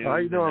wrestling news. How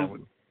you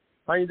doing?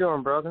 How you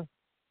doing, brother?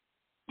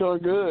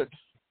 Doing good.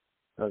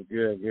 That's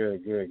good.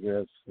 It's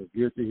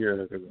good to hear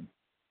that.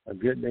 A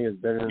good thing is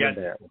better than a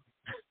bad one.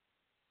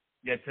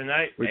 Yeah,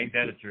 tonight, ain't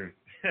that the truth?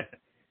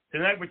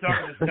 Tonight we're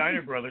talking to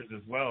Steiner Brothers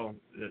as well.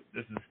 This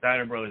is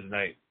Steiner Brothers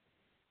night.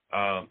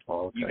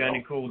 Okay. You got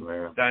any cool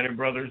Steiner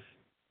Brothers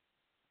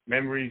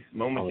memories,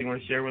 moments you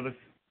want to share with us?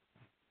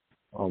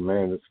 Oh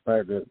man, the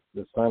fact that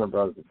the Steiner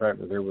Brothers, the fact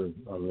that they were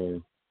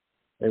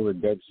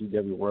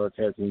WCW World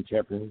Tag Team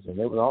Champions, and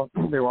they were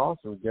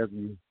also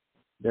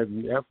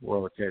WWF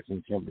World Tag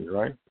Team Champions,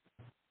 right?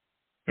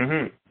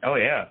 Mhm. Oh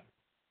yeah.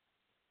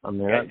 I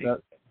mean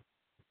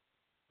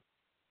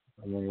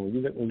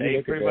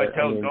they pretty much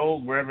held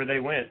gold wherever they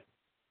went.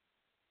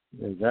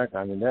 Exactly.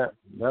 I mean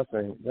that's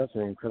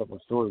an incredible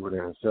story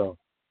within itself.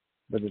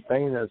 But the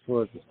thing as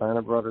far as the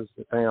Steiner brothers,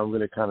 the thing I'm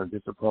really kind of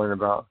disappointed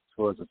about as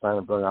far as the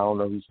Steiner brothers, I don't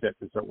know who set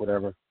this up,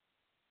 whatever.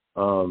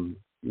 You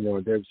know,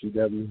 in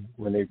WCW,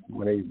 when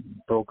they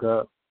broke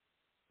up,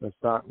 when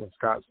Scott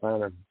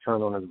Steiner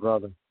turned on his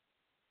brother.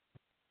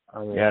 I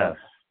mean, yeah.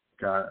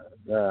 God,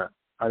 that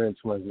I didn't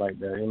too much like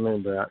that. I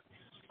mean, but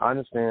I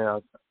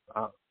understand.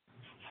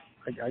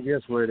 I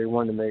guess where they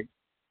wanted to make,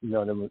 you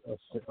know, them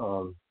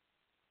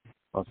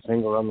a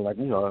single. I mean, like,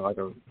 you know, like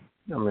a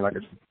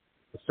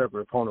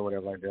separate opponent or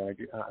whatever like that.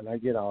 I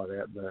get all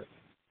that, but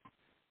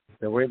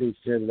the way they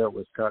set it up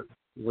with Scott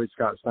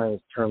Steiner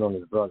turned on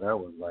his brother, that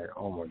was like,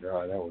 oh my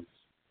God,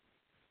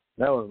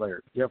 that was like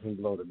definitely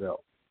below the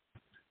belt.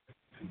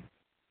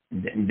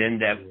 And then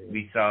that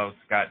we saw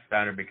Scott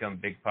Steiner become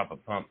Big Papa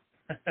Pump.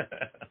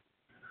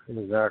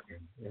 Exactly.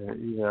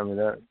 And even, I mean,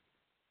 that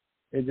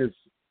it just,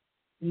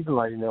 even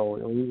like, you know,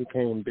 when he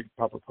became Big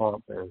Papa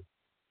Pump and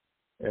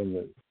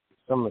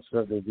some of the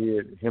stuff they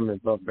did, him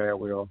and Buff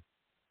Bagwell.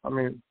 I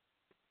mean,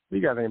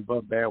 we got named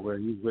Buff Bagwell.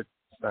 He was with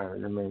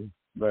Steiner. I mean,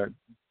 but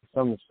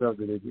some of the stuff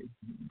that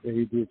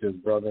he did to his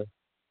brother,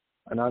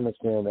 and I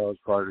understand that was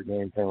part of the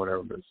game thing,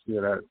 whatever. But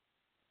still, that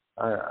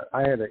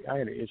I had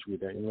an issue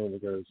with that. You know,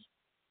 because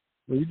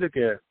when you look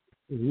at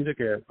you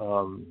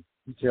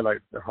say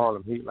like the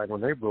Harlem Heat, like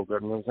when they broke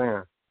up, you know what I'm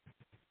saying?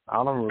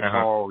 I don't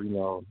recall, you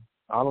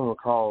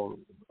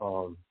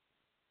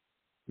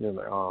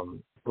know,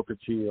 Booker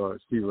T or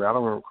Steve Ray. I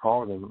don't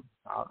recall them.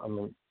 I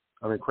mean,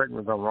 correct me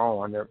if I'm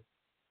wrong.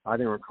 I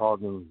didn't recall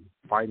them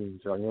fighting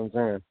each other. You know what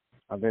I'm saying?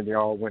 I think they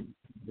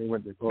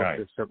went to go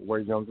their separate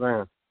ways. You know what I'm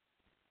saying?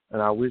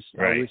 And I wish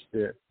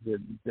that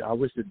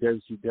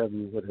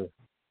WCW would have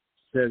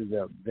set it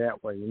up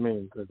that way. You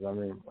mean? Because I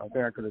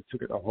think I could have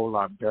took it a whole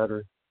lot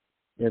better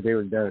if they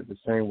would have done it the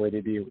same way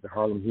they did with the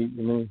Harlem Heat.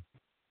 You mean?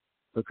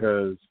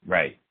 Because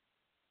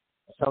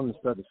some of the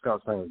stuff that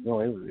Scott Steiner was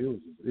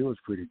doing, it was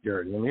pretty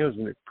dirty. I mean, it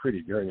was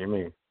pretty dirty. I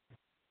mean,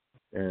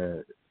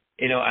 and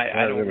you know,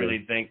 I don't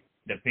really think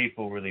that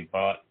people really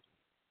bought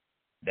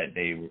that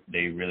they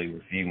really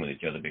were feuding with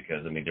each other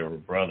because I mean they were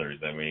brothers.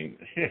 I mean,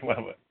 you know what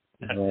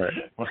I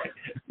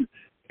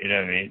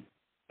mean?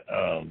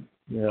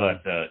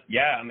 But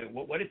I mean,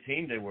 what a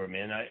team they were,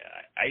 man.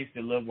 I used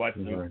to love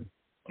watching them.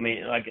 I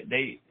mean, like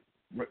they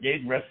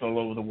wrestle all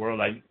over the world.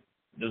 Like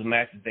those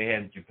matches they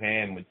had in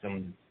Japan with some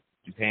of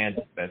Japan's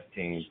best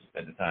teams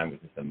at the time was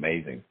just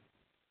amazing.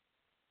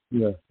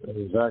 Yeah,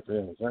 exactly.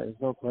 Yeah, there's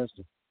no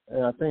question.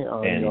 And I think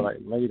you know,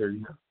 like later,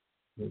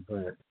 go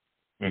ahead.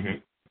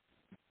 Mhm.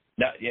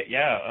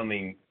 Yeah. I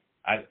mean,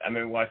 I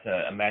remember watching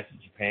a match in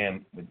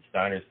Japan with the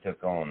Steiners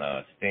took on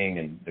Sting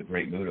and the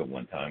Great Muta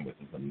one time, which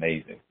was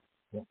amazing.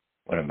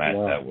 What a match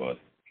that was.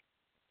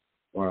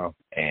 Wow.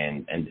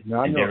 And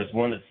there was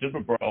one at Super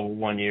Brawl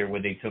one year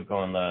where they took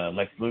on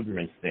Lex Luger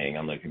and Sting. I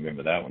don't know if you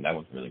remember that one. That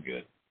was really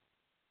good.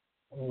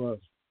 Oh,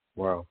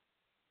 wow.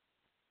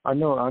 I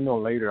know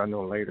later when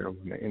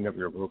the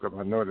NWO broke up,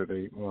 I know that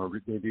they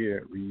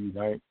did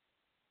reunite,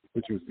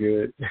 which was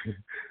good.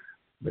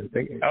 The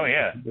thing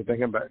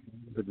about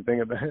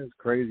it is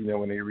crazy. You know,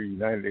 when they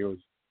reunited,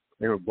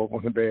 they were both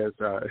on the bad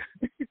side.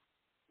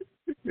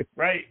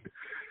 Right.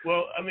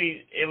 Well, I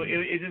mean,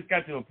 it just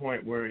got to a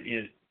point where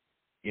it,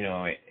 you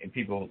know, and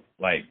people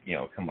like, you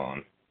know, come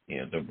on, you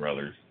know, they're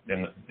brothers. They're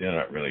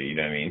not really, you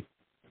know what I mean?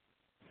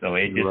 So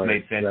it just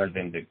made sense for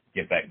them to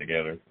get back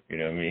together. You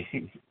know what I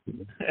mean?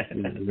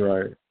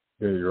 Right.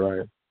 Yeah, you're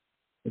right.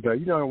 But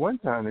you know, at one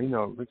time, you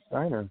know, Rick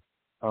Steiner.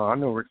 I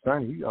know Rick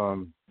Steiner.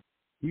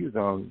 He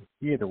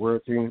had the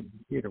world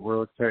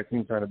tag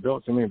team title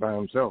belts. I mean, by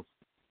himself.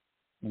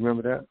 You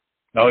remember that?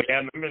 Oh yeah,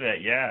 I remember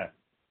that. Yeah.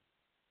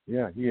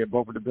 Yeah, he had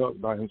both of the belts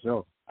by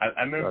himself.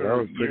 I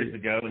remember years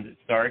ago in the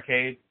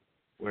Starrcade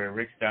where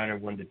Rick Steiner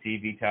won the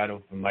TV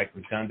title from Mike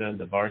Rotunda,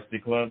 the Varsity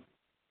Club,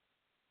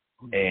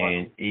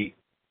 and he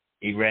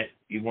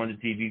won the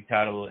TV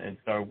title and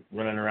started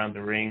running around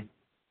the ring.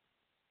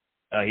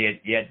 He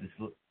had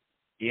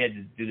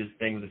to do this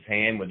thing with his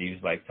hand when he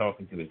was like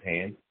talking to his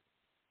hand.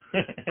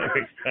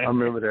 I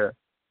remember that.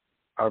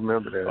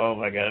 Oh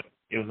my God,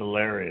 it was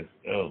hilarious.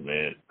 Oh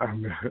man. I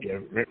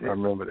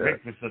remember that.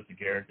 Rick was such a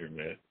character,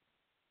 man.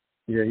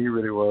 Yeah, he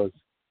really was.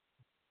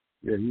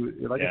 Yeah, he was,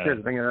 like I said,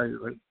 the thing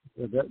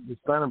the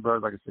Steiner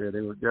brothers, like I said,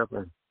 they're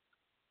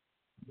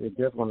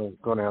definitely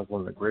going to have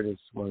one of the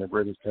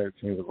greatest tag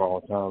teams of all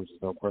time.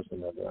 There's no question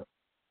about that.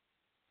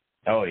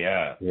 Oh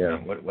yeah. Yeah.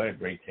 Man, what a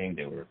great team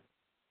they were.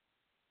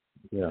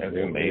 Yeah, they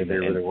were amazing. They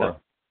really were.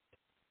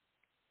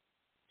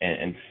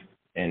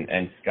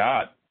 And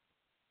Scott,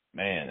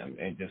 man, I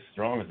mean, just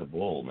strong as a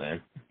bull,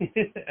 man.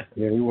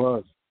 Yeah, he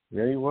was. I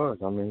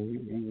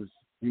mean,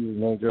 he was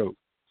no joke.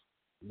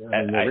 Yeah, I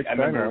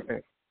remember.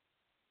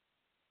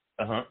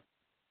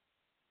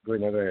 Go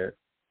ahead.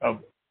 Oh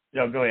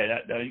no, go ahead.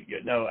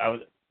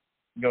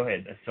 Go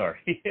ahead.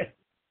 Sorry.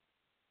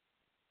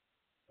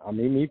 I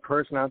mean, me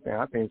personally,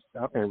 I think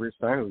Rick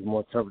Steiner was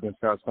more tougher than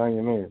Scott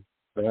Steiner, man.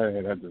 But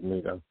that's just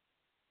me, though.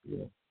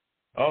 Yeah.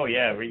 Oh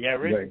yeah.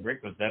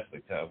 Rick was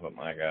definitely tough. Oh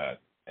my God.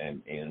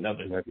 And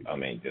another, I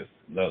mean, just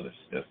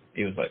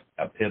he was like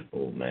a pit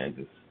bull, man.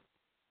 Just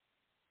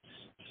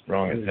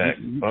Strong attack.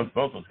 Both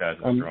those guys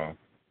are strong.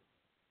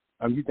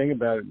 You think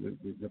about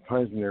it, the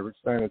punishment that Rick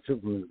Steiner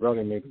took from his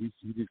brother, maybe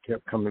he just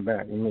kept coming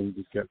back. He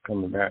just kept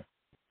coming back.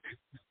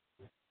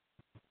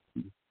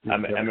 I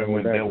remember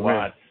when Bill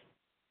Watts.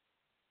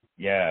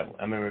 Yeah,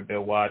 I remember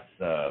Bill Watts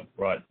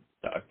brought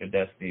Dr.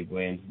 Death, Steve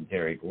Williams, and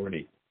Terry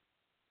Gordy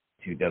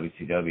to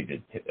WCW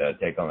to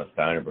take on the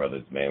Steiner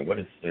brothers. Man, what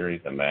a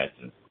series of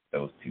matches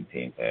those two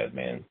teams had,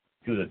 man.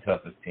 Two of the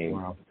toughest teams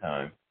at the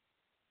time.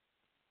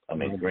 I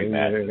mean, great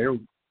matches.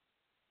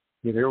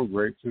 They were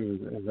great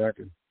too.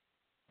 Exactly.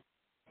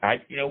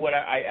 You know what?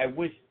 I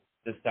wish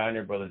the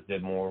Steiner brothers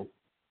did more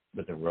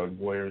with the Road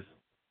Warriors.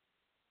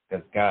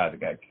 Because God,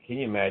 can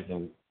you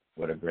imagine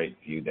what a great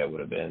feud that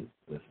would have been?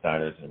 The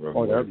Steiners and Road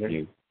Warriors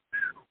feud.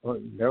 I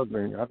think that would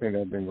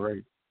have been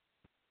great.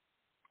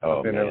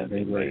 Oh man, that would have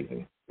been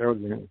amazing. That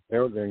would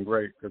have been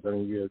great because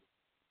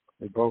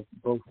they both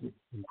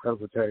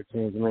incredible tag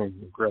teams.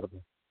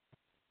 Incredible.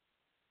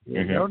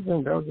 Yeah, that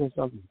would have been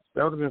something.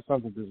 That would have been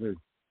something to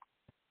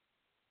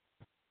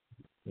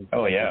see.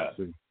 Oh yeah.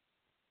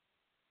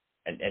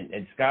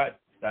 And Scott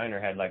Steiner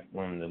had like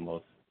one of the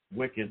most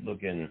wicked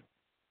looking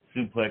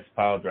suplex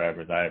pile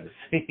drivers I ever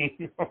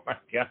seen. Oh my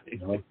God.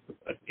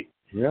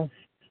 Yeah.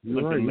 It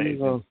was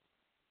amazing.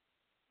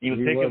 He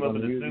would pick him up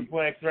with a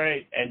suplex,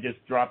 right, and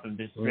just drop him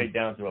just straight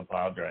down to a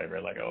pile driver.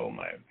 Like, oh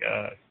my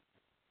gosh.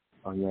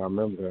 Oh yeah, I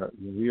remember that.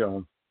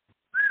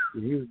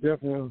 He was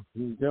definitely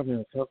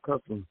a tough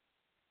customer.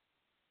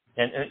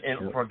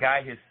 And for a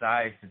guy his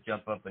size to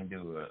jump up and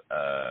do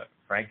a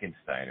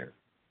Frankensteiner,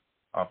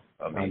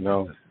 I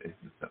know. It's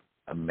just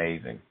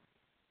amazing.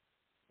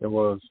 It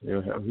was. He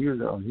was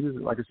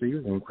like I said, he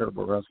was an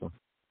incredible wrestler.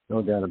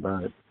 No doubt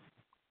about it.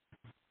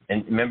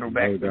 And remember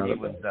back when he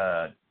was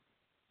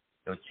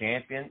the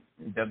champion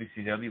in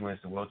WCW, when he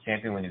was the world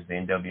champion, when he was the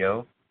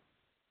NWO?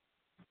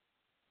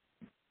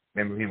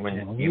 Remember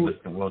he was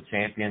the world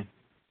champion?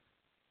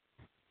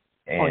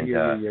 And,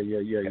 yeah. I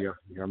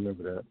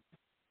remember that.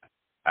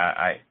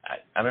 I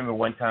remember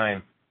one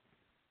time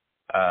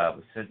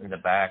was sitting in the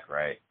back,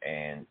 right,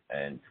 and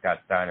Scott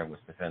Steiner was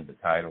defending the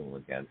title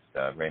against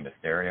Rey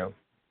Mysterio.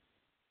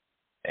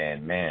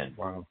 And man,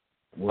 wow,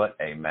 what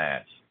a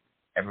match!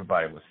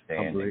 Everybody was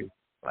standing,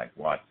 like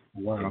watching.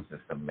 Wow. It was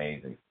just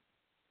amazing.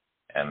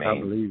 I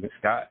mean,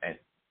 Scott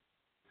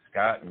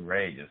and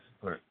Ray just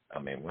put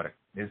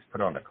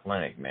on a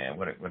clinic, man.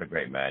 What a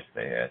great match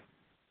they had.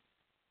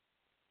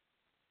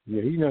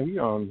 Yeah, he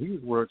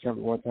was world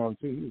champion one time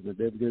too. He was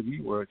the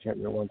WWE world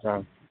champion one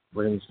time,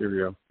 Rey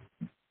Mysterio.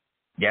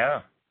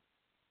 Yeah.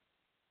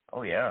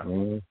 Oh yeah.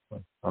 Mm-hmm.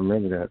 I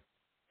remember that.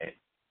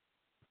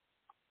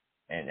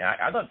 And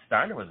I thought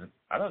Scott was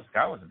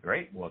a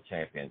great world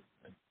champion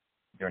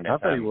during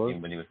that time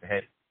when he was the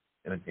head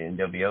of the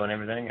NWO and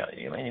everything. I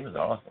mean, he was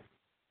awesome.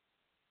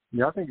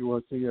 Yeah, I think he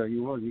was too. Yeah, he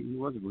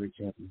was a great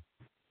champion.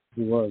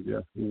 He was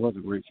a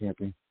great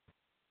champion.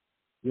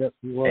 Yes,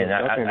 he was. And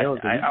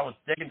I was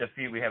digging the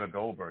feud we have with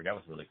Goldberg. That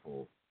was really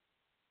cool.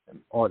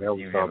 Oh, that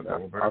was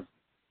something.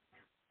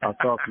 I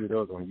saw a few of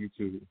those on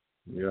YouTube.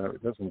 Yeah,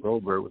 that's when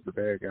Goldberg was the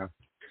bad guy.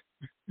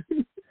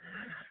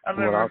 I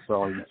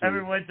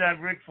remember one time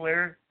Ric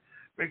Flair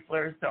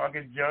was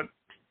talking junk,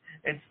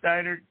 and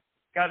Steiner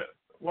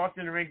walked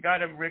in the ring,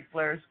 got him Ric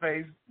Flair's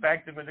face,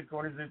 backed him in the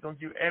corner, and said, "Don't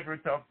you ever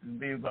talk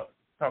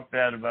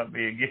bad about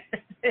me again."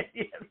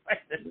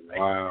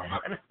 Wow.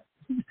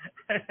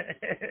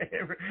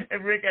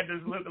 And Rick had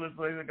this look on his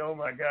face like, "Oh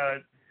my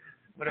God,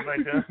 what have I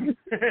done?"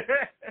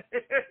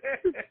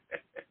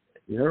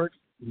 You heard?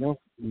 No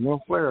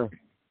Flair.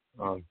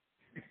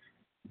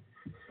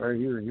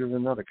 Here's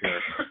another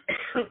character.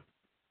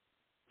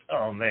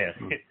 Oh man,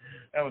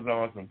 that was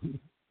awesome.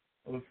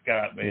 It was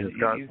Scott, man.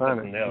 He's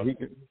something else.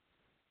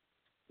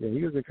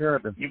 He was a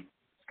character.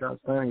 Scott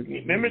Steiner.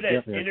 Remember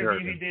that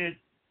interview he did?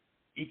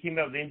 He came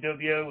out with the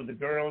NWO with the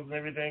girls and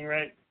everything,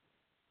 right?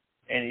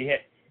 And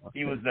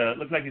he was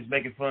looked like he was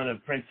making fun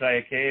of Prince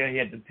Iaukea. He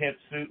had the pimp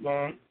suit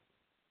on,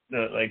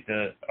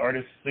 the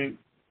artist suit,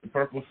 the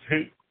purple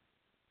suit.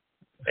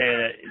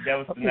 And that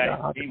was the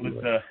night he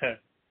was.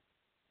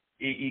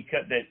 He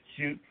cut that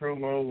shoot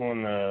promo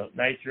on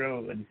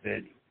Nitro, and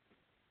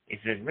he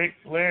said, "Ric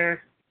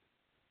Flair,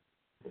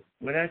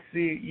 when I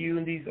see you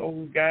and these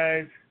old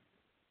guys,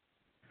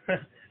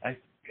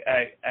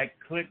 I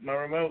clicked my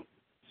remote,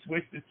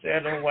 switched the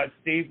channel, and watched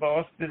Steve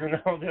Austin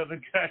and all the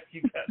other guys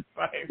you got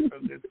fired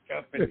from this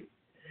company,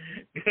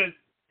 because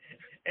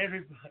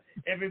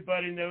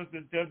everybody knows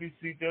that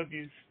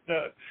WCW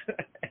sucks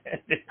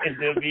and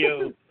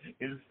NWO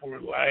is for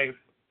life."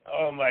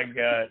 Oh my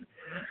God!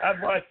 I've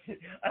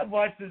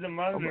watched the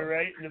monitor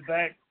right in the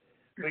back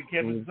with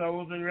Kevin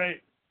Sullivan, right?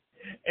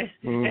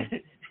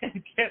 And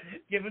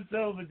Kevin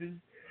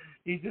Sullivan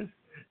just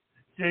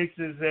shakes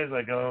his head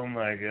like, "Oh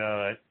my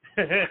God!"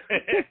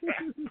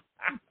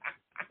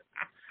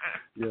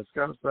 Yeah,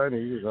 Scott Steiner,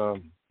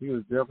 he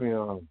was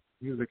definitely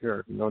he was a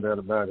character, no doubt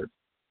about it.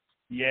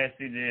 Yes,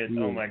 he did.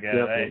 Oh my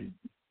God!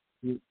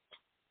 He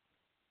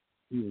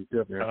was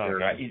definitely a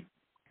character.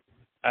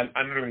 God. I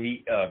remember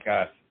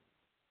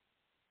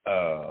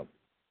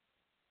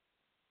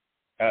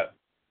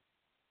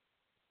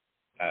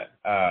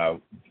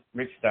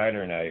Rick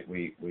Steiner and I,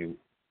 we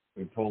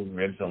pulled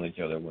ribs on each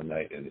other one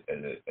night at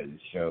a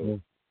show,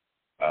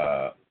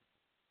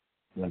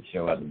 one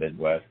show out in the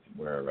Midwest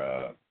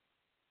where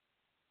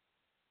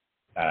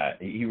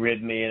he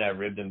ribbed me and I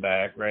ribbed him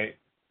back, right?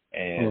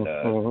 And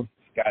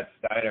Scott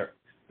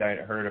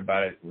Steiner heard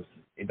about it.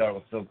 He thought it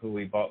was so cool.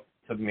 He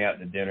took me out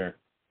to dinner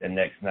the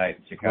next night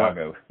in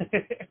Chicago.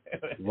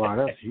 Wow,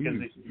 that's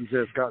huge. You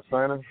said Scott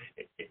Steiner?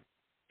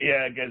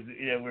 Yeah, because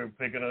we were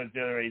picking on each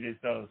other. He just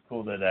thought it was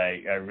cool that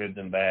I ribbed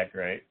him back,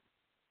 right?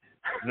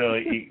 So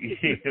he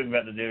took me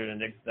out to dinner the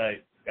next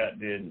night. Scott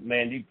did.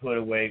 Man,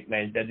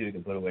 that dude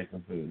can put away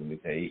some food. Let me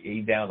tell you,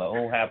 he downed the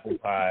whole apple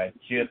pie,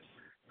 chips,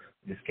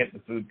 just kept the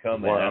food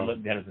coming. Wow. And I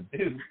looked down and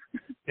said,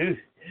 dude,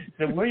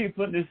 so where you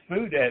putting this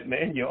food at,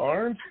 man? Your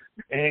arms?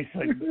 And he's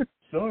like,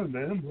 sorry,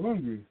 man, I'm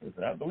hungry. I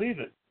said, I believe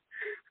it.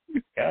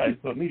 God, he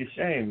put me to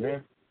shame,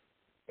 man.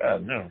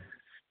 God, no.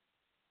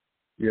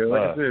 Yeah,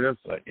 like I said,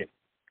 that's like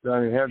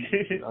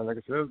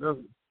I said,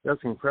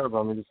 that's incredible.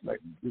 I mean,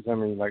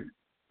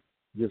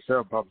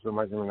 yourself, Papa. So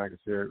much. I mean, like I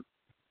said,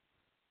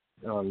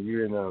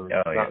 you and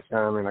Scott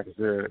Steiner. I mean, like I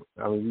said,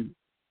 I mean,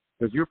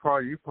 because you're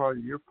part of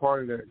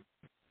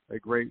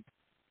that great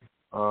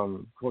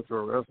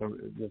cultural wrestling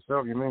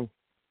yourself. You mean?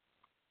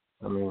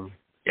 I mean,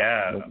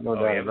 yeah, no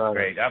doubt it was about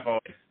great. it.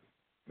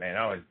 I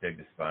always dig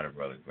the Steiner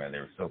brothers, man. They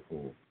were so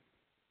cool.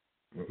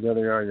 Yeah,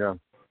 they are. Yeah,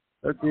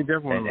 they're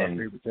definitely one of my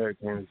favorite tag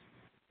teams.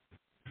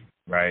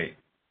 Right.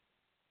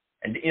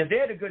 And they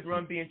had a good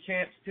run being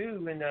champs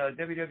too in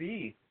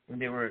WWE when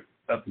they were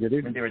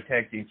when they were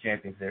tag team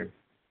champions there.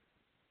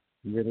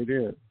 Yeah, they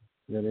did.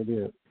 Yeah,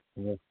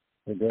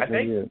 they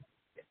definitely did.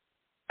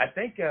 I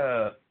think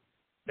there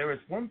was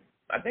one.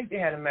 I think they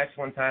had a match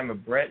one time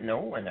with Brett and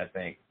Owen. I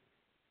think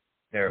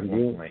there at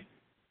one point.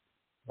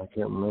 I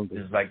can't remember.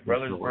 It was like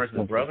brothers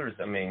versus brothers.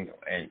 I mean,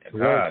 and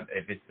God,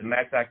 if it's the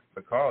match I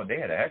recall, they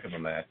had a heck of a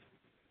match.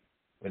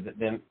 Was it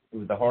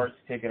the Hearts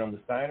taking on the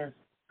Steiners?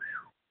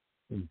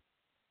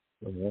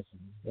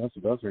 That's a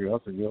good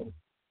one.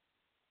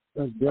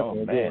 That's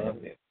definitely a good one.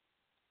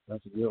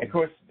 That's a good one. Of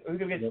course, we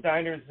could get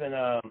Steiners and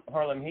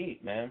Harlem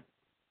Heat, man.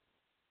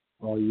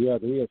 Oh yeah,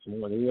 they had some.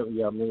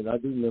 Yeah, I mean, I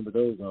do remember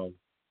those.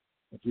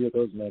 A few of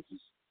those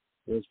matches.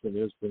 There's been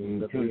they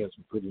had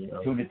some pretty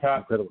two of the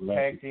top incredible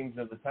matches. tag teams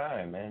of the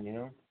time, man. You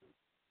know.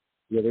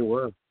 Yeah, they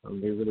were. I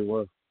mean, they really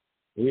were.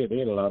 They had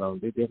a lot of.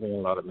 They definitely had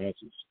a lot of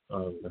matches.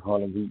 The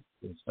Harlem Heat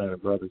and Steiner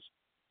brothers.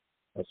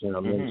 I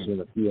remember seeing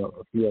a few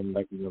of them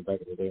back in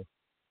the day.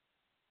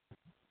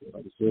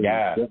 Like I said,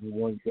 definitely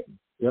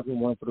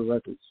one for the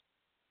records.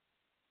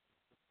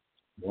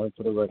 One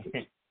for the records.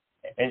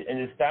 And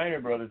the Steiner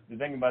brothers, the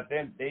thing about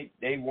them,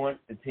 they want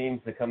the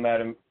teams to come at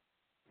them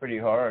pretty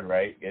hard,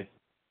 right?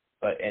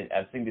 And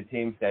I've seen the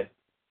teams that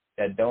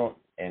don't,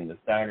 and the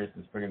Steiners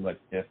is pretty much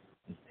just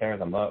tear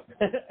them up.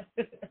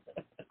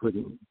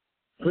 Pretty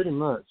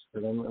much.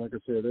 But like I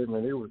said, they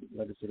were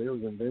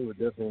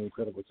definitely an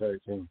incredible tag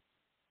team.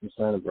 The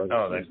Steiner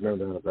brothers. There's no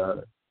doubt about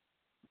it.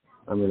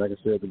 I mean, like I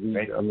said, to be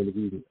like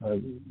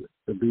WCW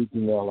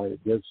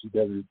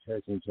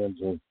tag team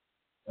champion,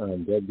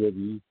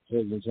 WWE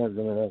tag team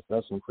champion,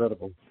 that's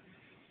incredible.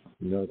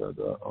 You know,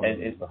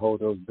 to hold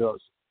those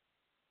belts.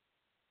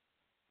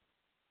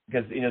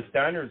 Because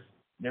Steiners,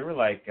 they were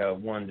like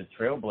one of the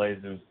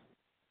trailblazers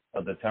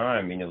of the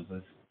time.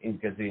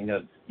 Because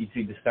you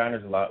see the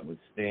Steiners a lot with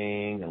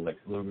Sting and Lex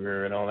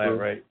Luger and all that,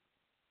 right?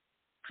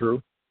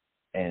 True.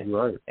 And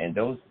right. And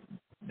those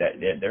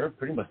they're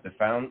pretty much the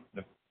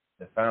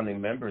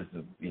founding members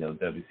of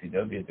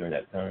WCW during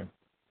that time.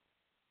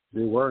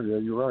 They were. Yeah,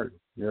 you're right.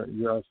 Yeah,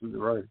 you're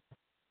absolutely right.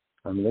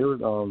 I mean, they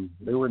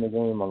were in the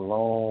game a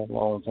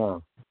long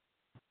time.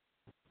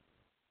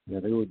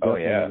 Yeah, they were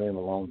definitely in the game a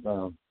long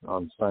time.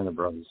 Steiner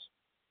brothers.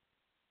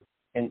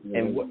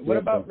 And what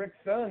about Rick's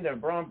son,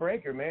 Braun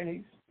Breaker?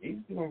 Man, he's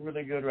doing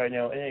really good right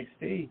now.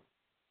 NXT.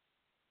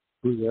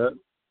 Who's that?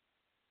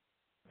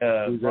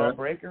 Braun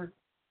Breaker.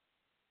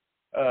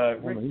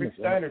 Rick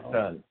Steiner's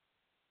son.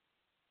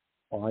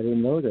 Oh, I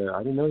didn't know that.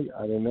 I didn't know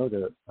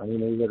that. I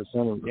didn't know he had a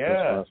son.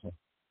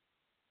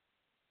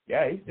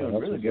 Yeah, he's doing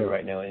really good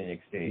right now in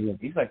NXT. Yeah.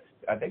 He's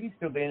I think he's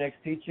still the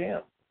NXT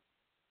champ.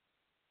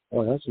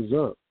 Oh, that's what's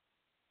up.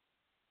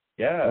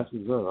 Yeah, that's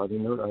what's up. I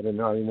didn't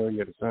know he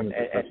had a son in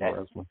professional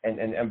wrestling.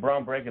 And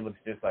Braun Breaker looks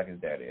just like his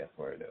daddy. That's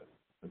what it is.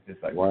 Looks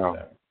just like wow.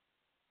 his dad.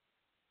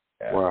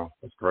 Yeah. Wow,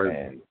 that's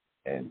great.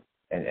 And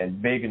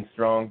big and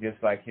strong,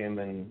 just like him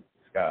and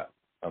Scott.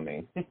 I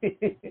mean.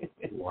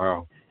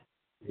 Wow.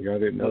 Yeah, I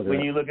didn't know that. When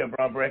you look at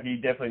Braun Breaker, you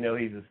definitely know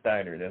he's a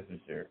Steiner. That's for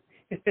sure.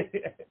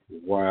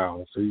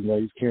 Wow. So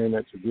he's carrying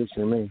that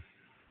tradition, man.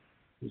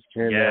 He's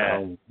carrying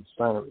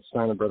that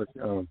Steiner brother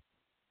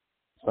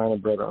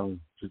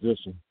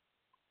tradition.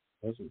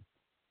 That's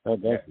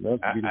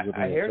beautiful.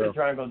 I hear they're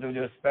trying to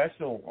do a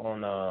special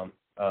on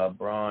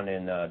Braun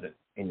and the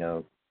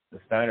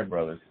Steiner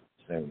brothers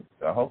soon.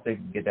 So I hope they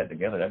can get that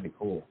together. That'd be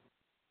cool.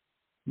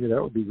 Yeah,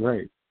 that would be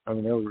great. I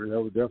mean, that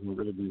would definitely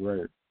really be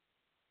great.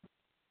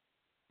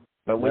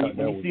 But when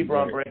you see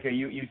Braun Breaker,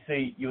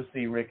 you'll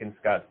see Rick and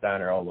Scott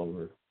Steiner all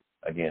over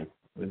again.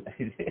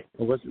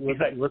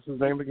 What's his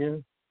name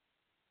again?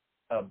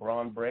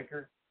 Braun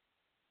Breaker.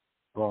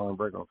 Braun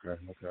Breaker. Okay, I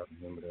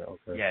remember that.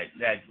 Okay. Yeah,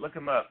 look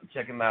him up,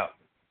 check him out.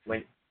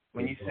 When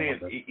you see him,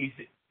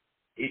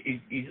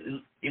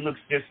 he looks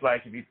just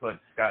like if you put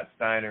Scott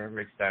Steiner and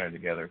Rick Steiner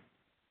together.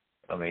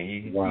 I mean,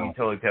 you can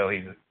totally tell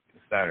he's a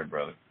Steiner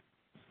brother.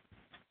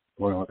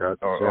 Well, okay.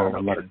 Or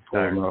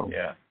Steiner.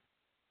 Yeah.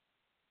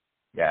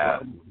 Yeah.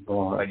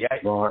 But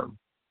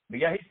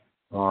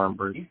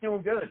he's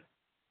doing good.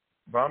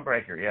 Braun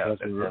Breaker, yeah,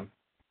 that's him.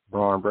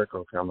 Braun Breaker,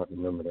 okay, I'm going to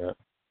remember that.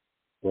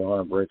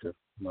 Braun Breaker.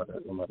 I'm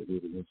about to do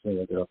it again.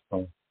 I get off the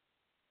phone.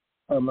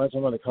 I'm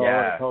going to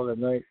call that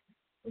night.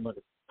 I'm going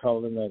to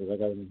call it night because I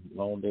got a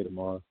long day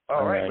tomorrow.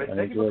 All right, but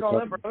thank you for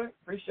calling, brother.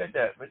 Appreciate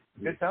that. But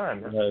good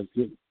time. It's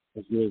good.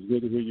 It's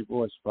good to hear your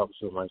voice, Papa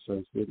Show, my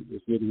son.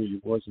 It's good to hear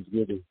your voice. It's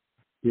good to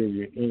hear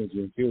your energy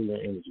and feel your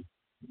energy.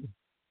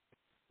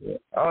 Yeah.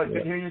 Oh, it's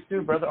good to hear you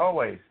too, brother.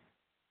 Always.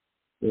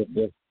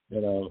 Yeah.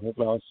 And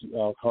hopefully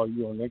I'll call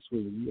you on next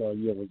week.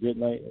 You have a good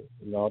night,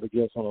 and all the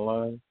guests on the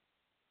line.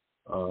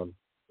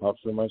 Papa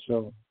Show, my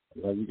show. I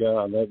love you guys.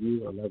 I love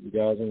you. I love you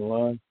guys on the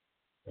line.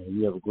 And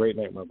you have a great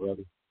night, my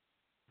brother.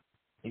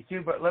 You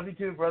too, but love you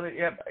too, brother.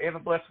 You have a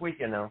blessed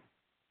weekend, though.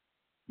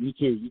 You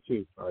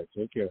too. All right,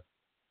 take care.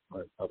 All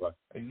right, bye-bye.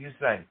 You the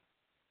same.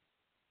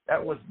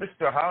 That was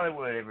Mr.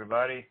 Hollywood,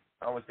 everybody.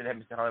 I always did have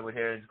Mr. Hollywood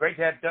here. It's great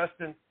to have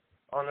Dustin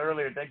on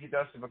earlier. Thank you,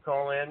 Dustin, for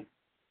calling in.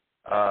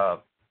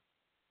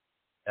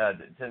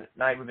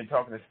 Tonight we've been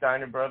talking to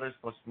Steiner Brothers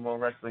for some more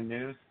wrestling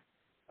news.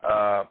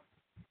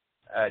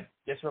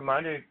 Just a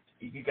reminder,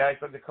 if you guys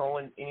like to call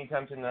in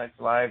anytime tonight's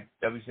live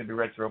WCW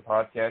Retro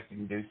podcast, you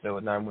can do so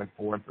at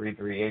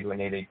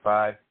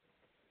 914-338-1885.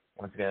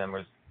 Once again, the number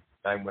is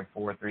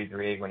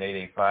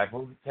 914-338-1885.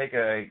 We'll take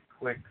a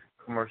quick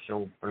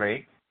commercial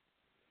break,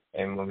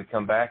 and when we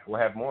come back, we'll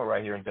have more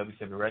right here in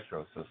WCW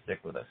Retro, so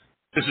stick with us.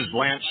 This is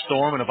Lance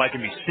Storm, and if I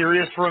can be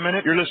serious for a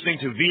minute, you're listening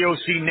to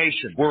VOC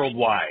Nation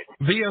Worldwide.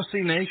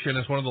 VOC Nation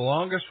is one of the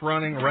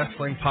longest-running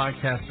wrestling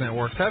podcast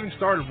networks, having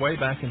started way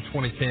back in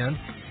 2010.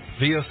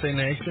 VOC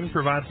Nation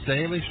provides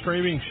daily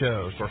streaming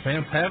shows where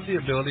fans have the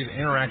ability to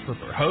interact with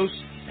their hosts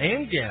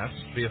and guests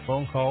via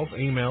phone calls,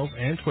 emails,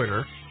 and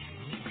Twitter.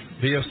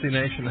 VOC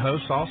Nation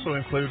hosts also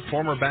include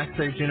former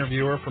backstage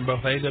interviewer from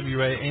both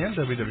AWA and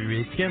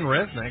WWE, Ken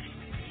Resnick,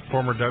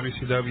 former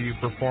WCW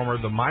performer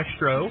The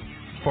Maestro,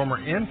 former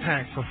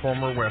Impact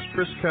performer Wes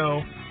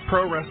Briscoe,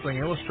 Pro Wrestling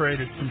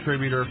Illustrated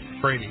contributor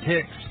Brady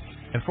Hicks,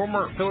 and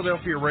former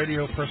Philadelphia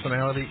radio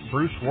personality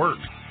Bruce Wirt.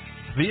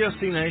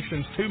 VOC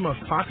Nation's two most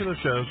popular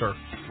shows are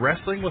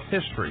Wrestling with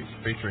History,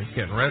 featuring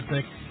Ken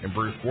Resnick and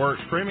Bruce Wirt,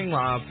 streaming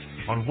live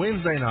on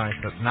Wednesday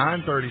nights at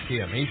 9:30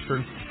 p.m.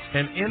 Eastern,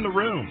 and In the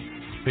Room,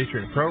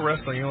 featuring Pro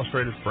Wrestling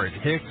Illustrated's Brady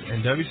Hicks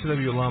and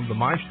WCW alum The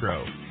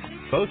Maestro.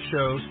 Both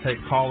shows take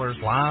callers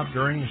live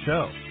during the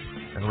show,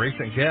 and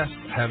recent guests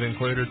have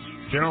included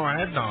General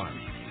Adnan,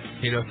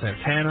 Tito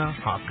Santana,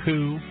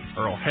 Haku,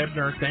 Earl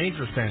Hebner,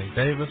 Dangerous Danny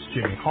Davis,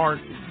 Jimmy Hart,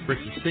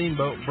 Ricky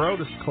Steamboat,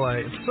 Brodus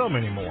Clay, and so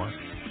many more.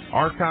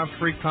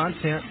 Archive-free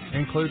content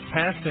includes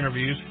past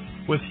interviews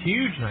with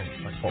huge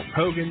names like Hulk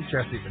Hogan,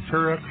 Jesse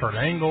Ventura, Kurt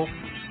Angle,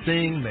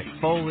 Sting,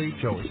 Mick Foley,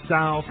 Joey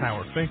Styles,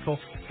 Howard Finkel,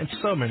 and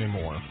so many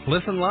more.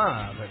 Listen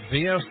live at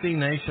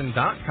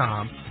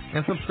VOCNation.com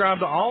and subscribe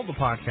to all the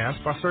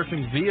podcasts by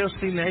searching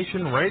VOC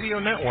Nation Radio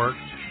Network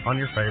on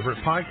your favorite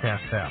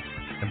podcast app.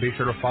 And be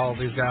sure to follow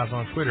these guys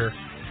on Twitter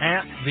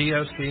at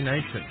VOC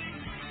Nation.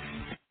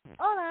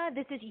 Hola,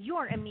 this is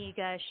your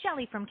amiga,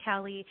 Shelly from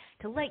Cali,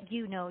 to let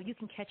you know you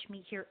can catch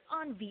me here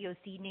on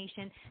VOC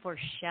Nation for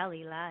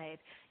Shelly Live.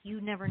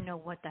 You never know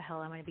what the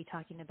hell I'm going to be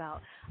talking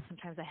about.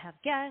 Sometimes I have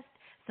guests.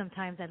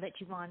 Sometimes I let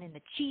you on in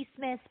the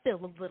cheese-mess,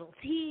 spill a little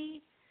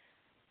tea.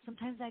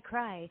 Sometimes I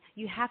cry.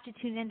 You have to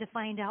tune in to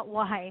find out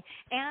why.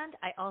 And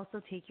I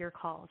also take your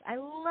calls. I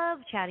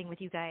love chatting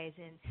with you guys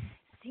and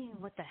seeing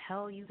what the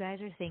hell you guys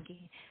are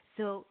thinking.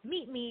 So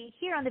meet me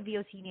here on the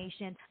VOC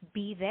Nation.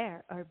 Be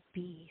there or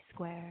be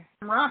square.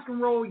 Rock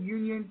and Roll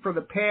Union for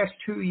the past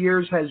 2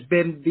 years has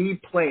been the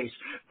place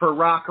for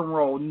rock and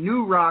roll,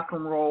 new rock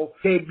and roll,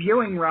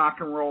 debuting rock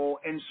and roll,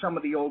 and some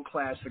of the old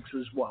classics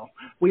as well.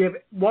 We have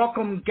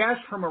welcomed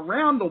guests from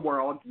around the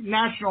world,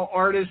 national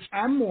artists,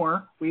 and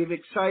more. We have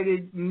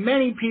excited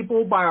many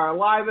people by our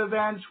live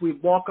events.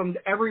 We've welcomed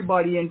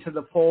everybody into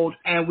the fold,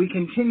 and we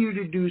continue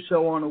to do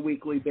so on a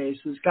weekly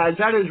basis. Guys,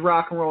 that is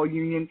Rock and Roll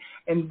Union,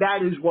 and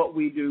that is what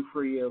we do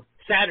for you.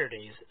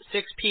 Saturdays,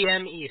 6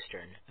 p.m.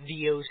 Eastern,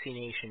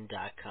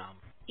 VOCNation.com.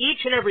 Each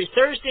and every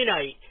Thursday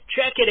night,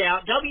 check it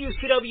out,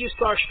 WCW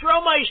star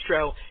Stro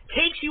Maestro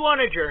takes you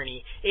on a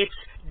journey. It's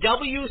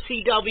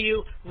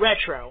WCW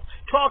Retro,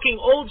 talking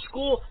old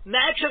school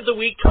match of the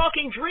week,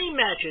 talking dream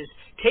matches,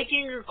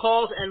 taking your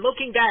calls and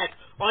looking back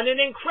on an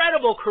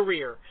incredible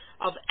career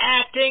of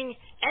acting,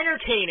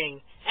 entertaining,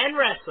 and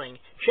wrestling.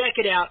 Check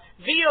it out,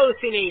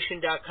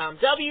 VOCNation.com,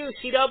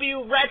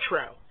 WCW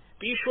Retro.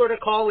 Be sure to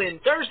call in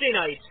Thursday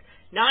nights,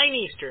 9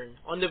 Eastern,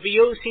 on the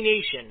VOC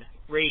Nation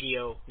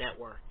Radio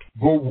Network.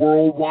 The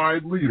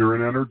worldwide leader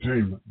in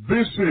entertainment.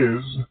 This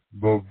is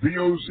the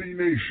VOC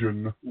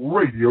Nation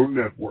Radio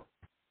Network.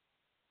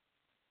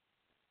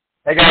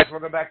 Hey guys,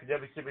 welcome back to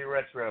WCW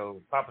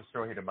Retro. Papa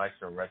Stro here to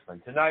Maestro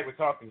Wrestling. Tonight we're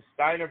talking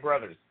Steiner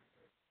Brothers,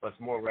 plus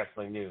more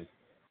wrestling news.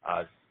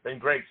 It's been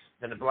great.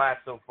 It's been a blast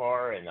so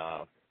far, and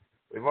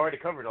we've already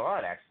covered a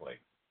lot, actually.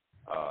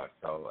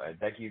 So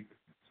thank you.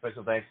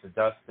 Special thanks to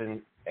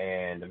Dustin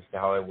and Mr.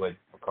 Hollywood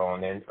for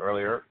calling in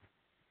earlier.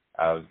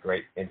 It was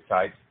great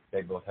insights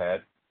they both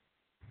had,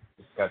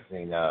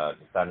 discussing the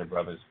Steiner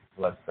Brothers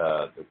plus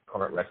the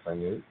current wrestling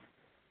news.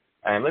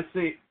 And let's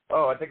see.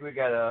 Oh, I think we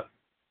got a,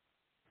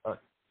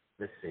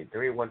 let's see,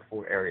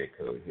 314 area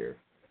code here.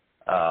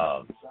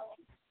 I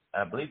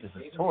believe this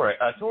is Tori.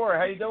 Tori,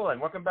 how you doing?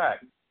 Welcome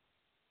back.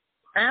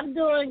 I'm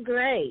doing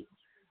great.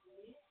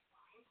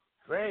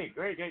 Great.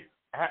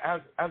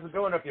 How's it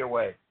going up your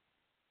way?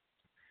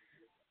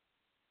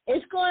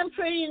 It's going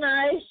pretty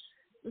nice.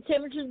 The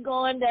temperature's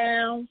going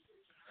down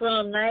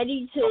from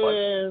 90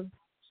 to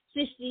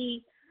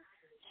 60,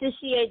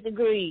 68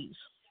 degrees.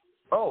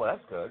 Oh,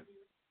 that's good.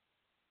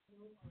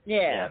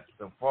 Yeah.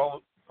 So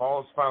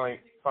fall's finally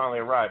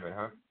arriving,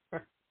 huh?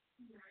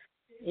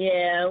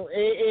 Yeah,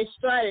 it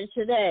started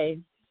today.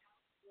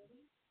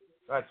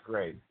 That's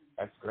great.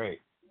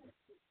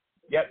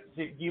 Yep.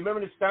 Do you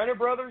remember the Steiner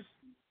Brothers?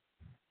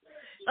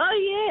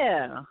 Oh,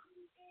 yeah.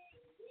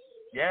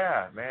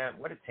 Yeah, man.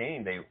 What a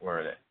team they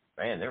were.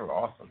 Man, they were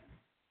awesome.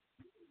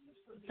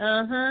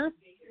 Uh-huh.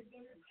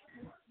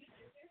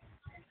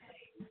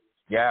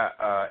 Yeah,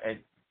 and,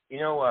 you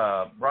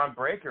know, Ron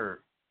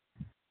Breaker,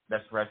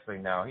 that's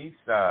wrestling now, he's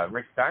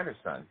Rick Steiner's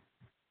son.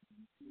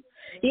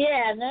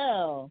 Yeah, I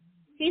know.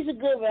 He's a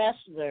good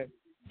wrestler.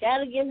 Got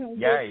to give him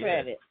good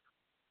credit.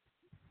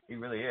 He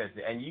really is.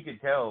 And you can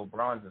tell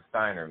Braun's a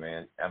Steiner,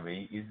 man. I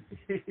mean,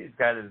 he's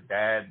got his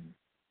dad,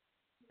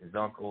 his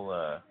uncle.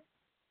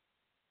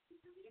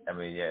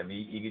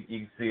 You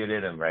can see it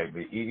in him, right?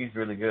 But he's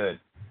really good.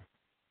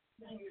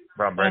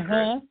 Braun Breaker.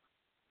 Uh-huh.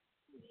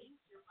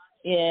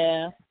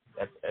 Yeah.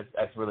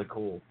 That's really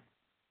cool.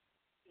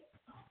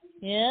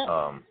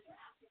 Yeah.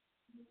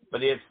 But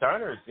the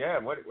Steiners, yeah,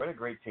 what a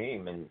great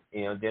team. And,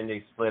 you know, then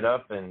they split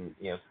up and,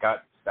 you know,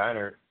 Scott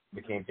Steiner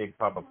became Big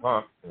Papa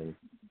Pump and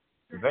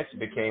eventually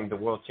became the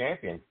world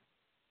champion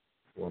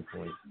at one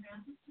point.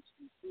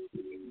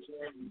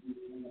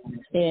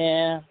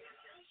 Yeah.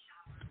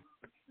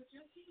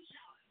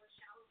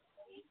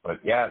 But,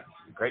 yeah,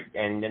 great.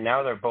 And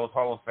now they're both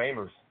Hall of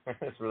Famers.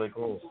 It's really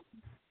cool.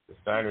 The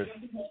Steiners.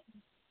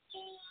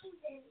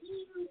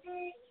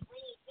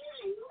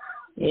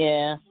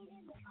 Yeah.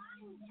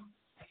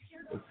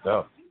 Good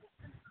stuff.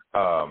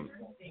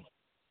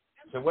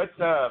 So what's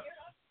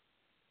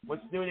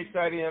new and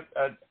exciting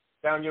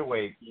down your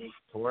way,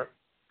 Tor?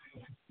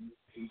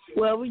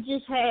 Well, we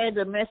just had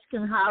the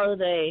Mexican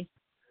holiday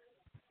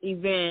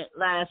event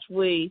last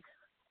week,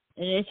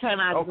 and it turned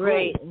out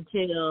great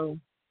until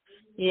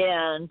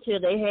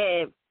they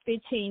had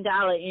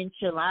 $15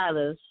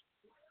 enchiladas.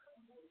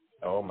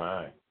 Oh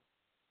my.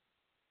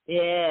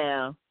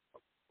 Yeah.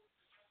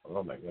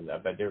 Oh my goodness, I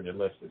bet they were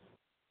delicious.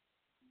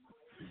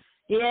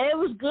 Yeah, it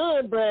was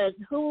good, but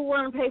who would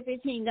want to pay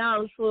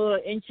 $15 for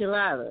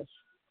enchiladas?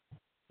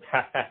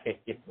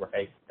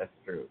 Right, that's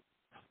true.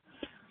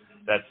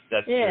 That's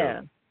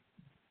yeah. True.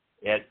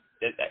 Yeah,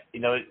 you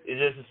know, it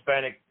is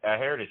Hispanic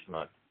Heritage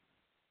Month.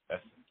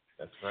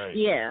 That's right.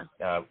 Yeah.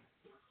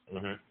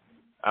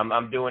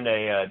 I'm doing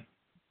a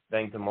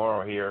thing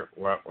tomorrow here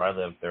where I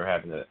live. They're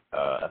having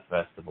a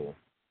festival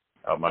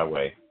out my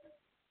way.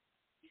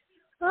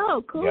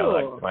 Oh, cool. Yeah,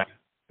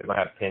 they're gonna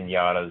have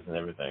piñatas and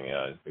everything.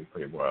 It's be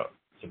pretty wild.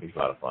 Should be a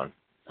lot of fun.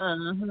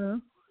 Uh-huh.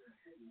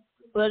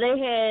 Well, they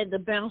had the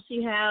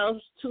bouncy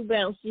house, 2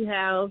 bouncy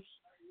house,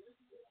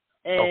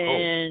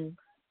 and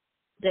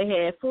they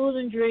had food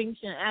and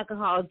drinks and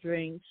alcohol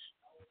drinks.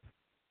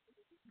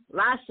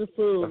 Lots of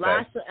food,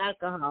 lots of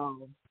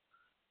alcohol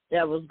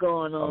that was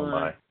going on. Oh,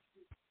 my.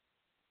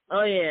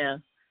 Oh, yeah.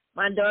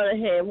 My daughter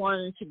had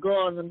wanted to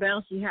go on the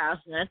bouncy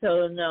house, and I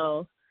told her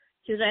no.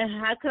 She was like,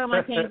 how come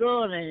I can't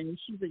go on it? And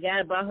she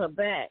forgot about her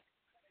back.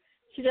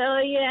 She said, oh,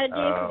 yeah, I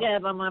did forget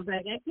about my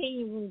back. I can't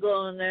even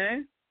go in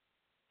there.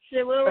 She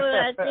said, what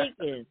was I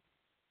thinking?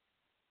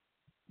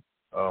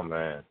 Oh,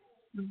 man.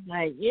 I'm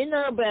like, you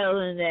know better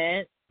than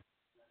that.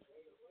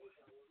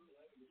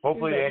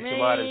 Hopefully the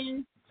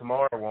enchiladas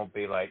tomorrow won't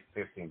be like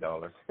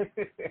 $15.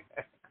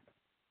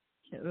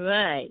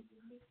 Right.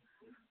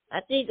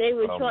 I think they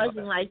were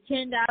charging like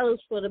 $10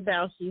 for the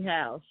bouncy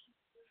house.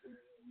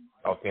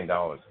 Oh, $10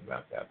 for the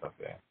bouncy house,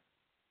 okay.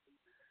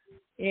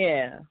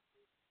 Yeah.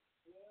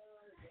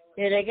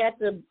 Yeah, they got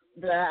the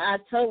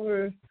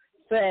October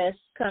Fest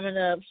coming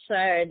up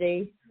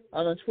Saturday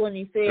on the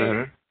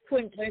 25th,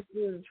 23rd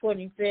through the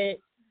 25th,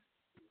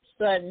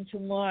 starting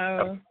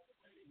tomorrow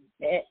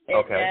at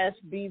Das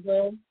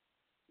Bevo.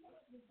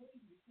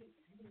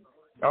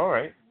 All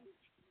right.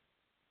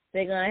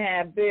 They're going to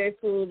have beer,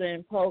 food,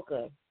 and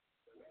polka.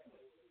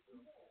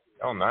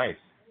 Oh, nice.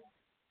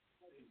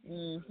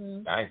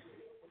 Mm-hmm. Nice.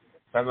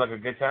 Sounds like a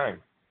good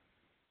time.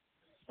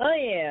 Oh,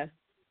 yeah.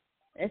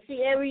 And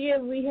see, every year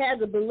we have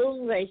the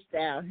balloon race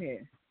down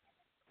here.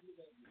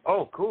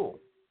 Oh, cool.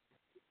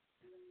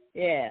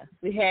 Yeah,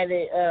 we had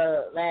it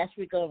last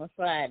week on a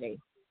Friday.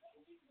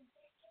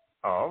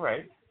 Oh, all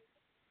right.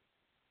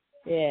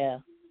 Yeah.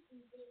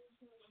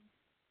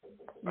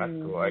 That's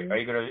cool. Are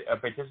you going to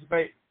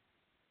participate?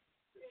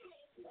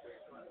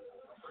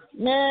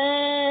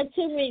 Nah,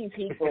 too many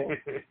people.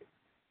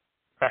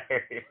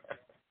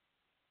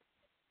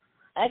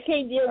 I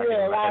can't deal with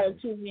a lot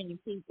of too many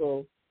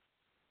people.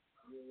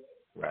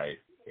 Right.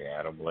 Yeah,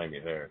 I don't blame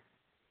you there.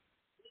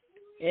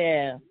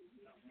 Yeah.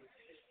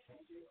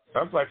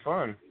 Sounds like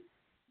fun.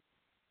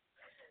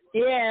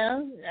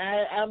 Yeah,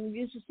 I'm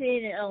used to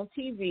seeing it on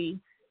TV.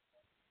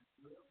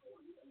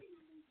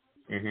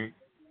 Mhm.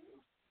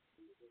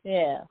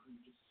 Yeah.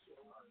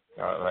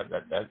 Oh,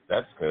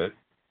 that's good.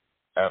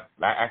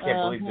 I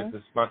can't believe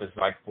this month is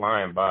like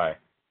flying by.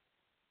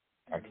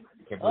 I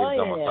can't believe it's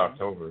almost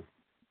October.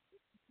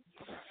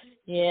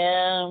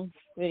 Yeah,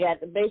 we got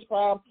the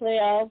baseball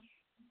playoffs.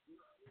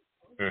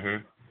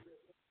 Mhm.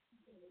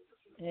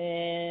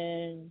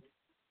 And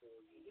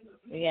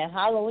we got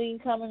Halloween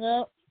coming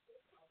up.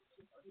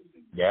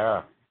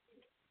 Yeah.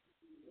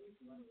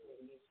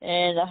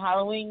 And the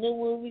Halloween new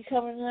movie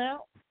coming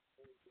out.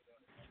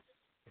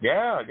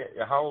 Yeah,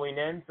 Halloween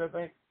Ends, I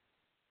think.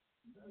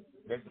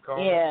 That's the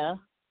call. Yeah.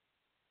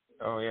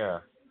 Oh yeah.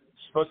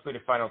 It's supposed to be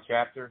the final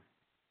chapter.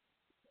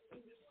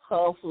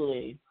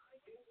 Hopefully.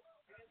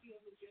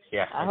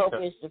 Yeah. I hope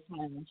it's the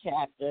final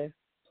chapter.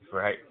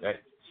 Right.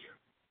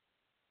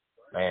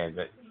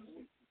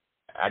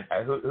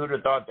 Who'd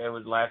have thought that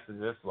would last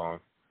this long?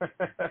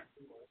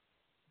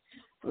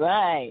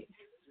 Right.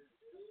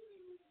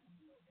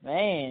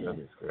 Man.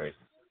 Goodness gracious.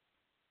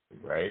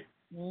 Right?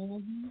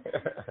 Mm-hmm.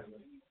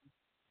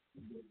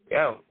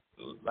 Yeah,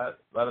 a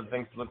lot of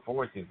things to look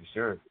forward to for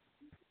sure.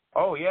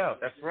 Oh, yeah,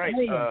 that's right.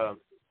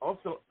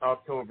 Also,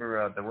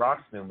 October, The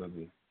Rock's new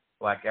movie,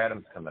 Black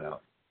Adam's coming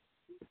out.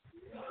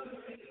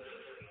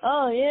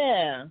 Oh,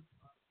 yeah.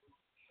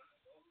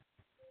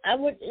 I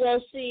would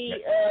see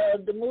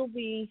the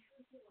movie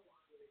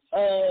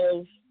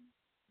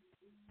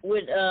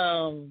with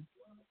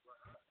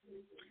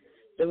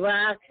The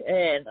Rock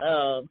and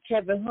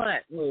Kevin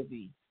Hart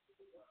movie.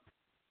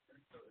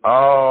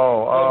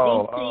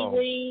 DC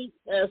League,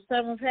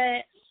 Summer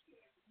Packs.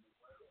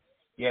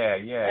 Yeah.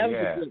 That was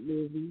a good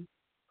movie.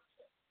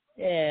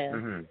 Yeah.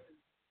 Mhm.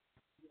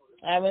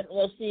 I went to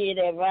go see it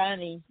at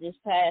Ronnie's this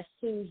past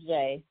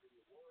Tuesday,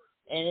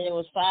 and it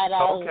was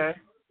 $5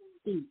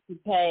 to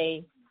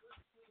pay.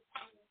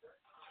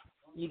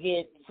 You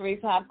get free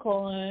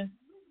popcorn.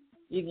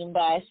 You can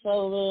buy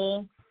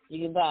soda.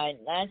 You can buy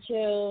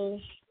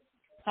nachos,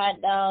 hot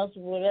dogs,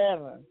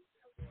 whatever.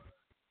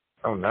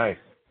 Oh, nice.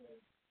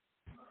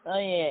 Oh,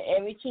 yeah.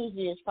 Every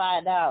Tuesday is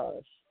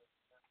 $5.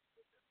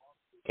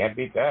 Can't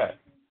beat that.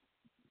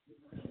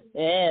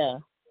 Yeah.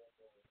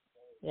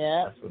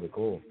 Yeah. That's really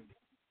cool.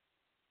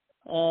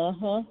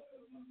 Uh-huh.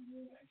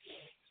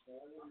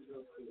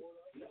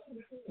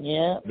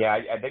 Yeah. Yeah,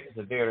 I think it's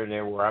a theater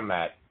near where I'm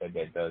at that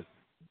does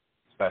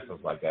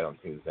specials like that on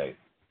Tuesdays.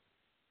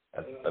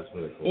 That's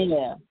really cool.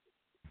 Yeah.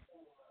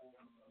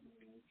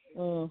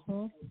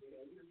 Mm-hmm.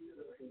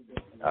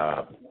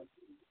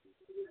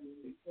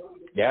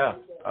 Yeah.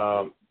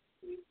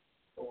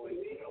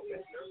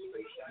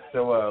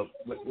 So,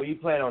 what do you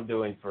plan on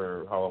doing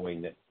for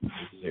Halloween this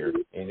year?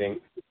 Anything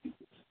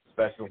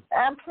special?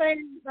 I'm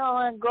planning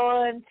on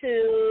going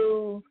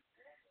to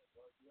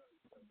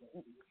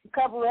a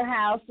couple of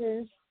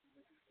houses.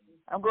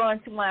 I'm going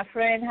to my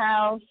friend's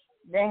house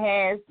that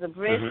has the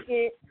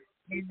brisket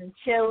and the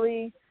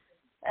chili,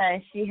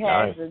 and she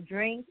has the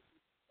drinks,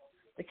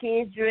 the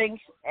kids'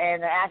 drinks,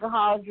 and the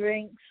alcohol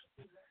drinks.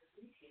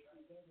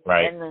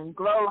 Right. And the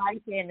glow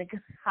lights and the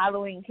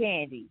Halloween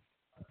candy.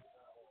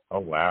 Oh,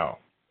 wow.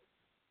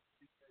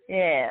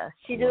 Yeah.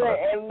 She do it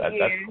every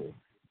year. That's cool.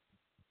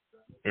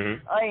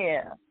 Mm-hmm. Oh,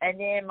 yeah. And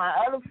then my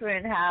other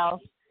friend's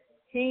house,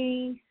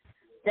 he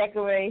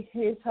decorates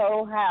his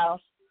whole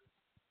house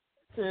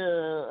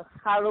to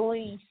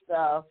Halloween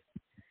stuff.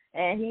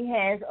 And he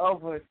has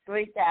over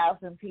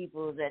 3,000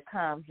 people that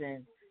comes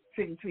and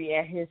trick-or-treat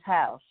at his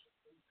house.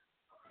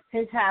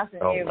 His house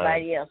and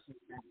everybody else's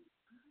house.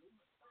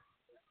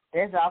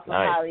 That's off of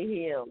Holly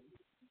Hill.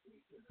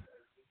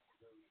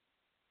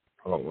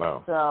 Oh,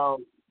 wow.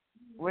 So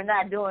we're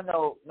not doing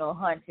no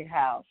haunted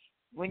house.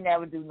 We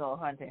never do no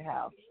haunted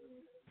house.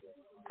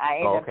 I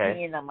end up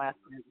peeing on myself.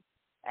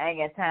 I ain't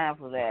got time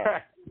for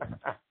that.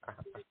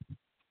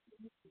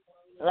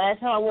 Last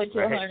time I went to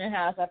a haunted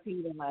house, I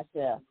peed on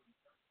myself.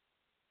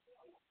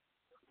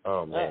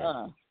 Oh,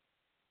 man.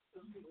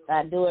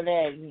 Not doing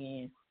that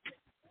again.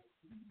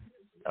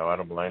 Oh, I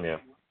don't blame you.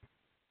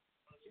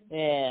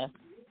 Yeah.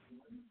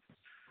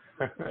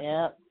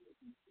 Yep.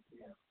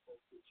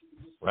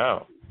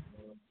 Wow.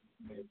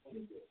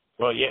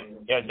 Well, yeah.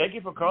 Thank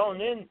you for calling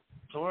in,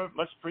 Tora.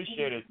 Much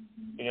appreciated.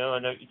 You know,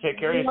 and you take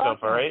care of yourself.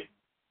 All right.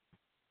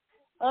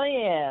 Oh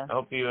yeah. I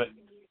hope you.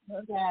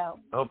 No doubt.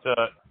 I hope to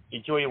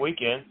enjoy your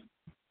weekend.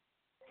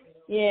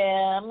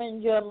 Yeah, I'm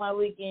enjoying my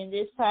weekend.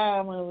 This time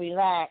I'm going to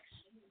relax.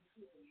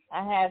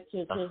 I have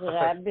to because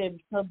I've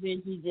been so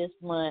busy this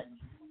month.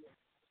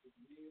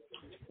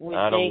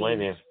 I don't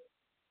blame you.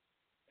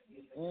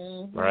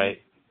 Mm-hmm.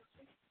 Right.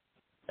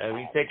 And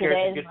we take care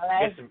of get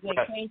some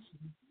rest.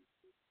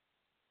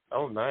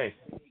 Oh, nice.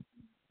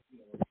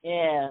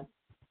 Yeah.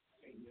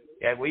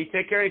 Yeah, well, you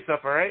take care of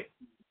yourself, all right?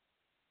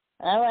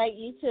 All right,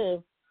 you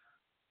too.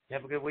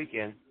 Have a good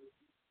weekend.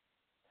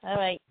 All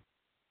right.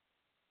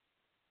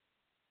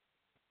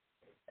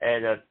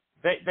 And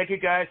thank you,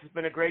 guys. It's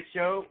been a great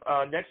show.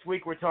 Next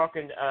week, we're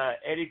talking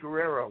Eddie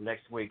Guerrero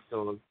next week,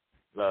 so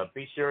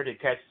be sure to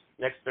catch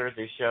next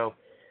Thursday's show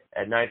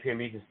at 9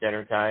 p.m. Eastern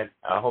Standard Time.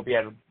 I hope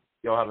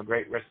you'll have a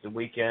great rest of the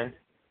weekend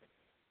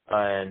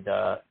and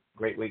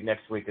great week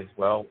next week as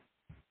well.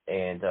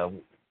 And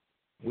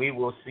we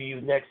will see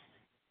you next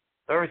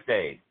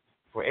Thursday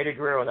for Eddie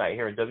Guerrero Night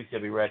here in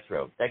WCW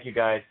Retro. Thank you,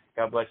 guys.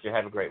 God bless you.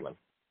 Have a great one.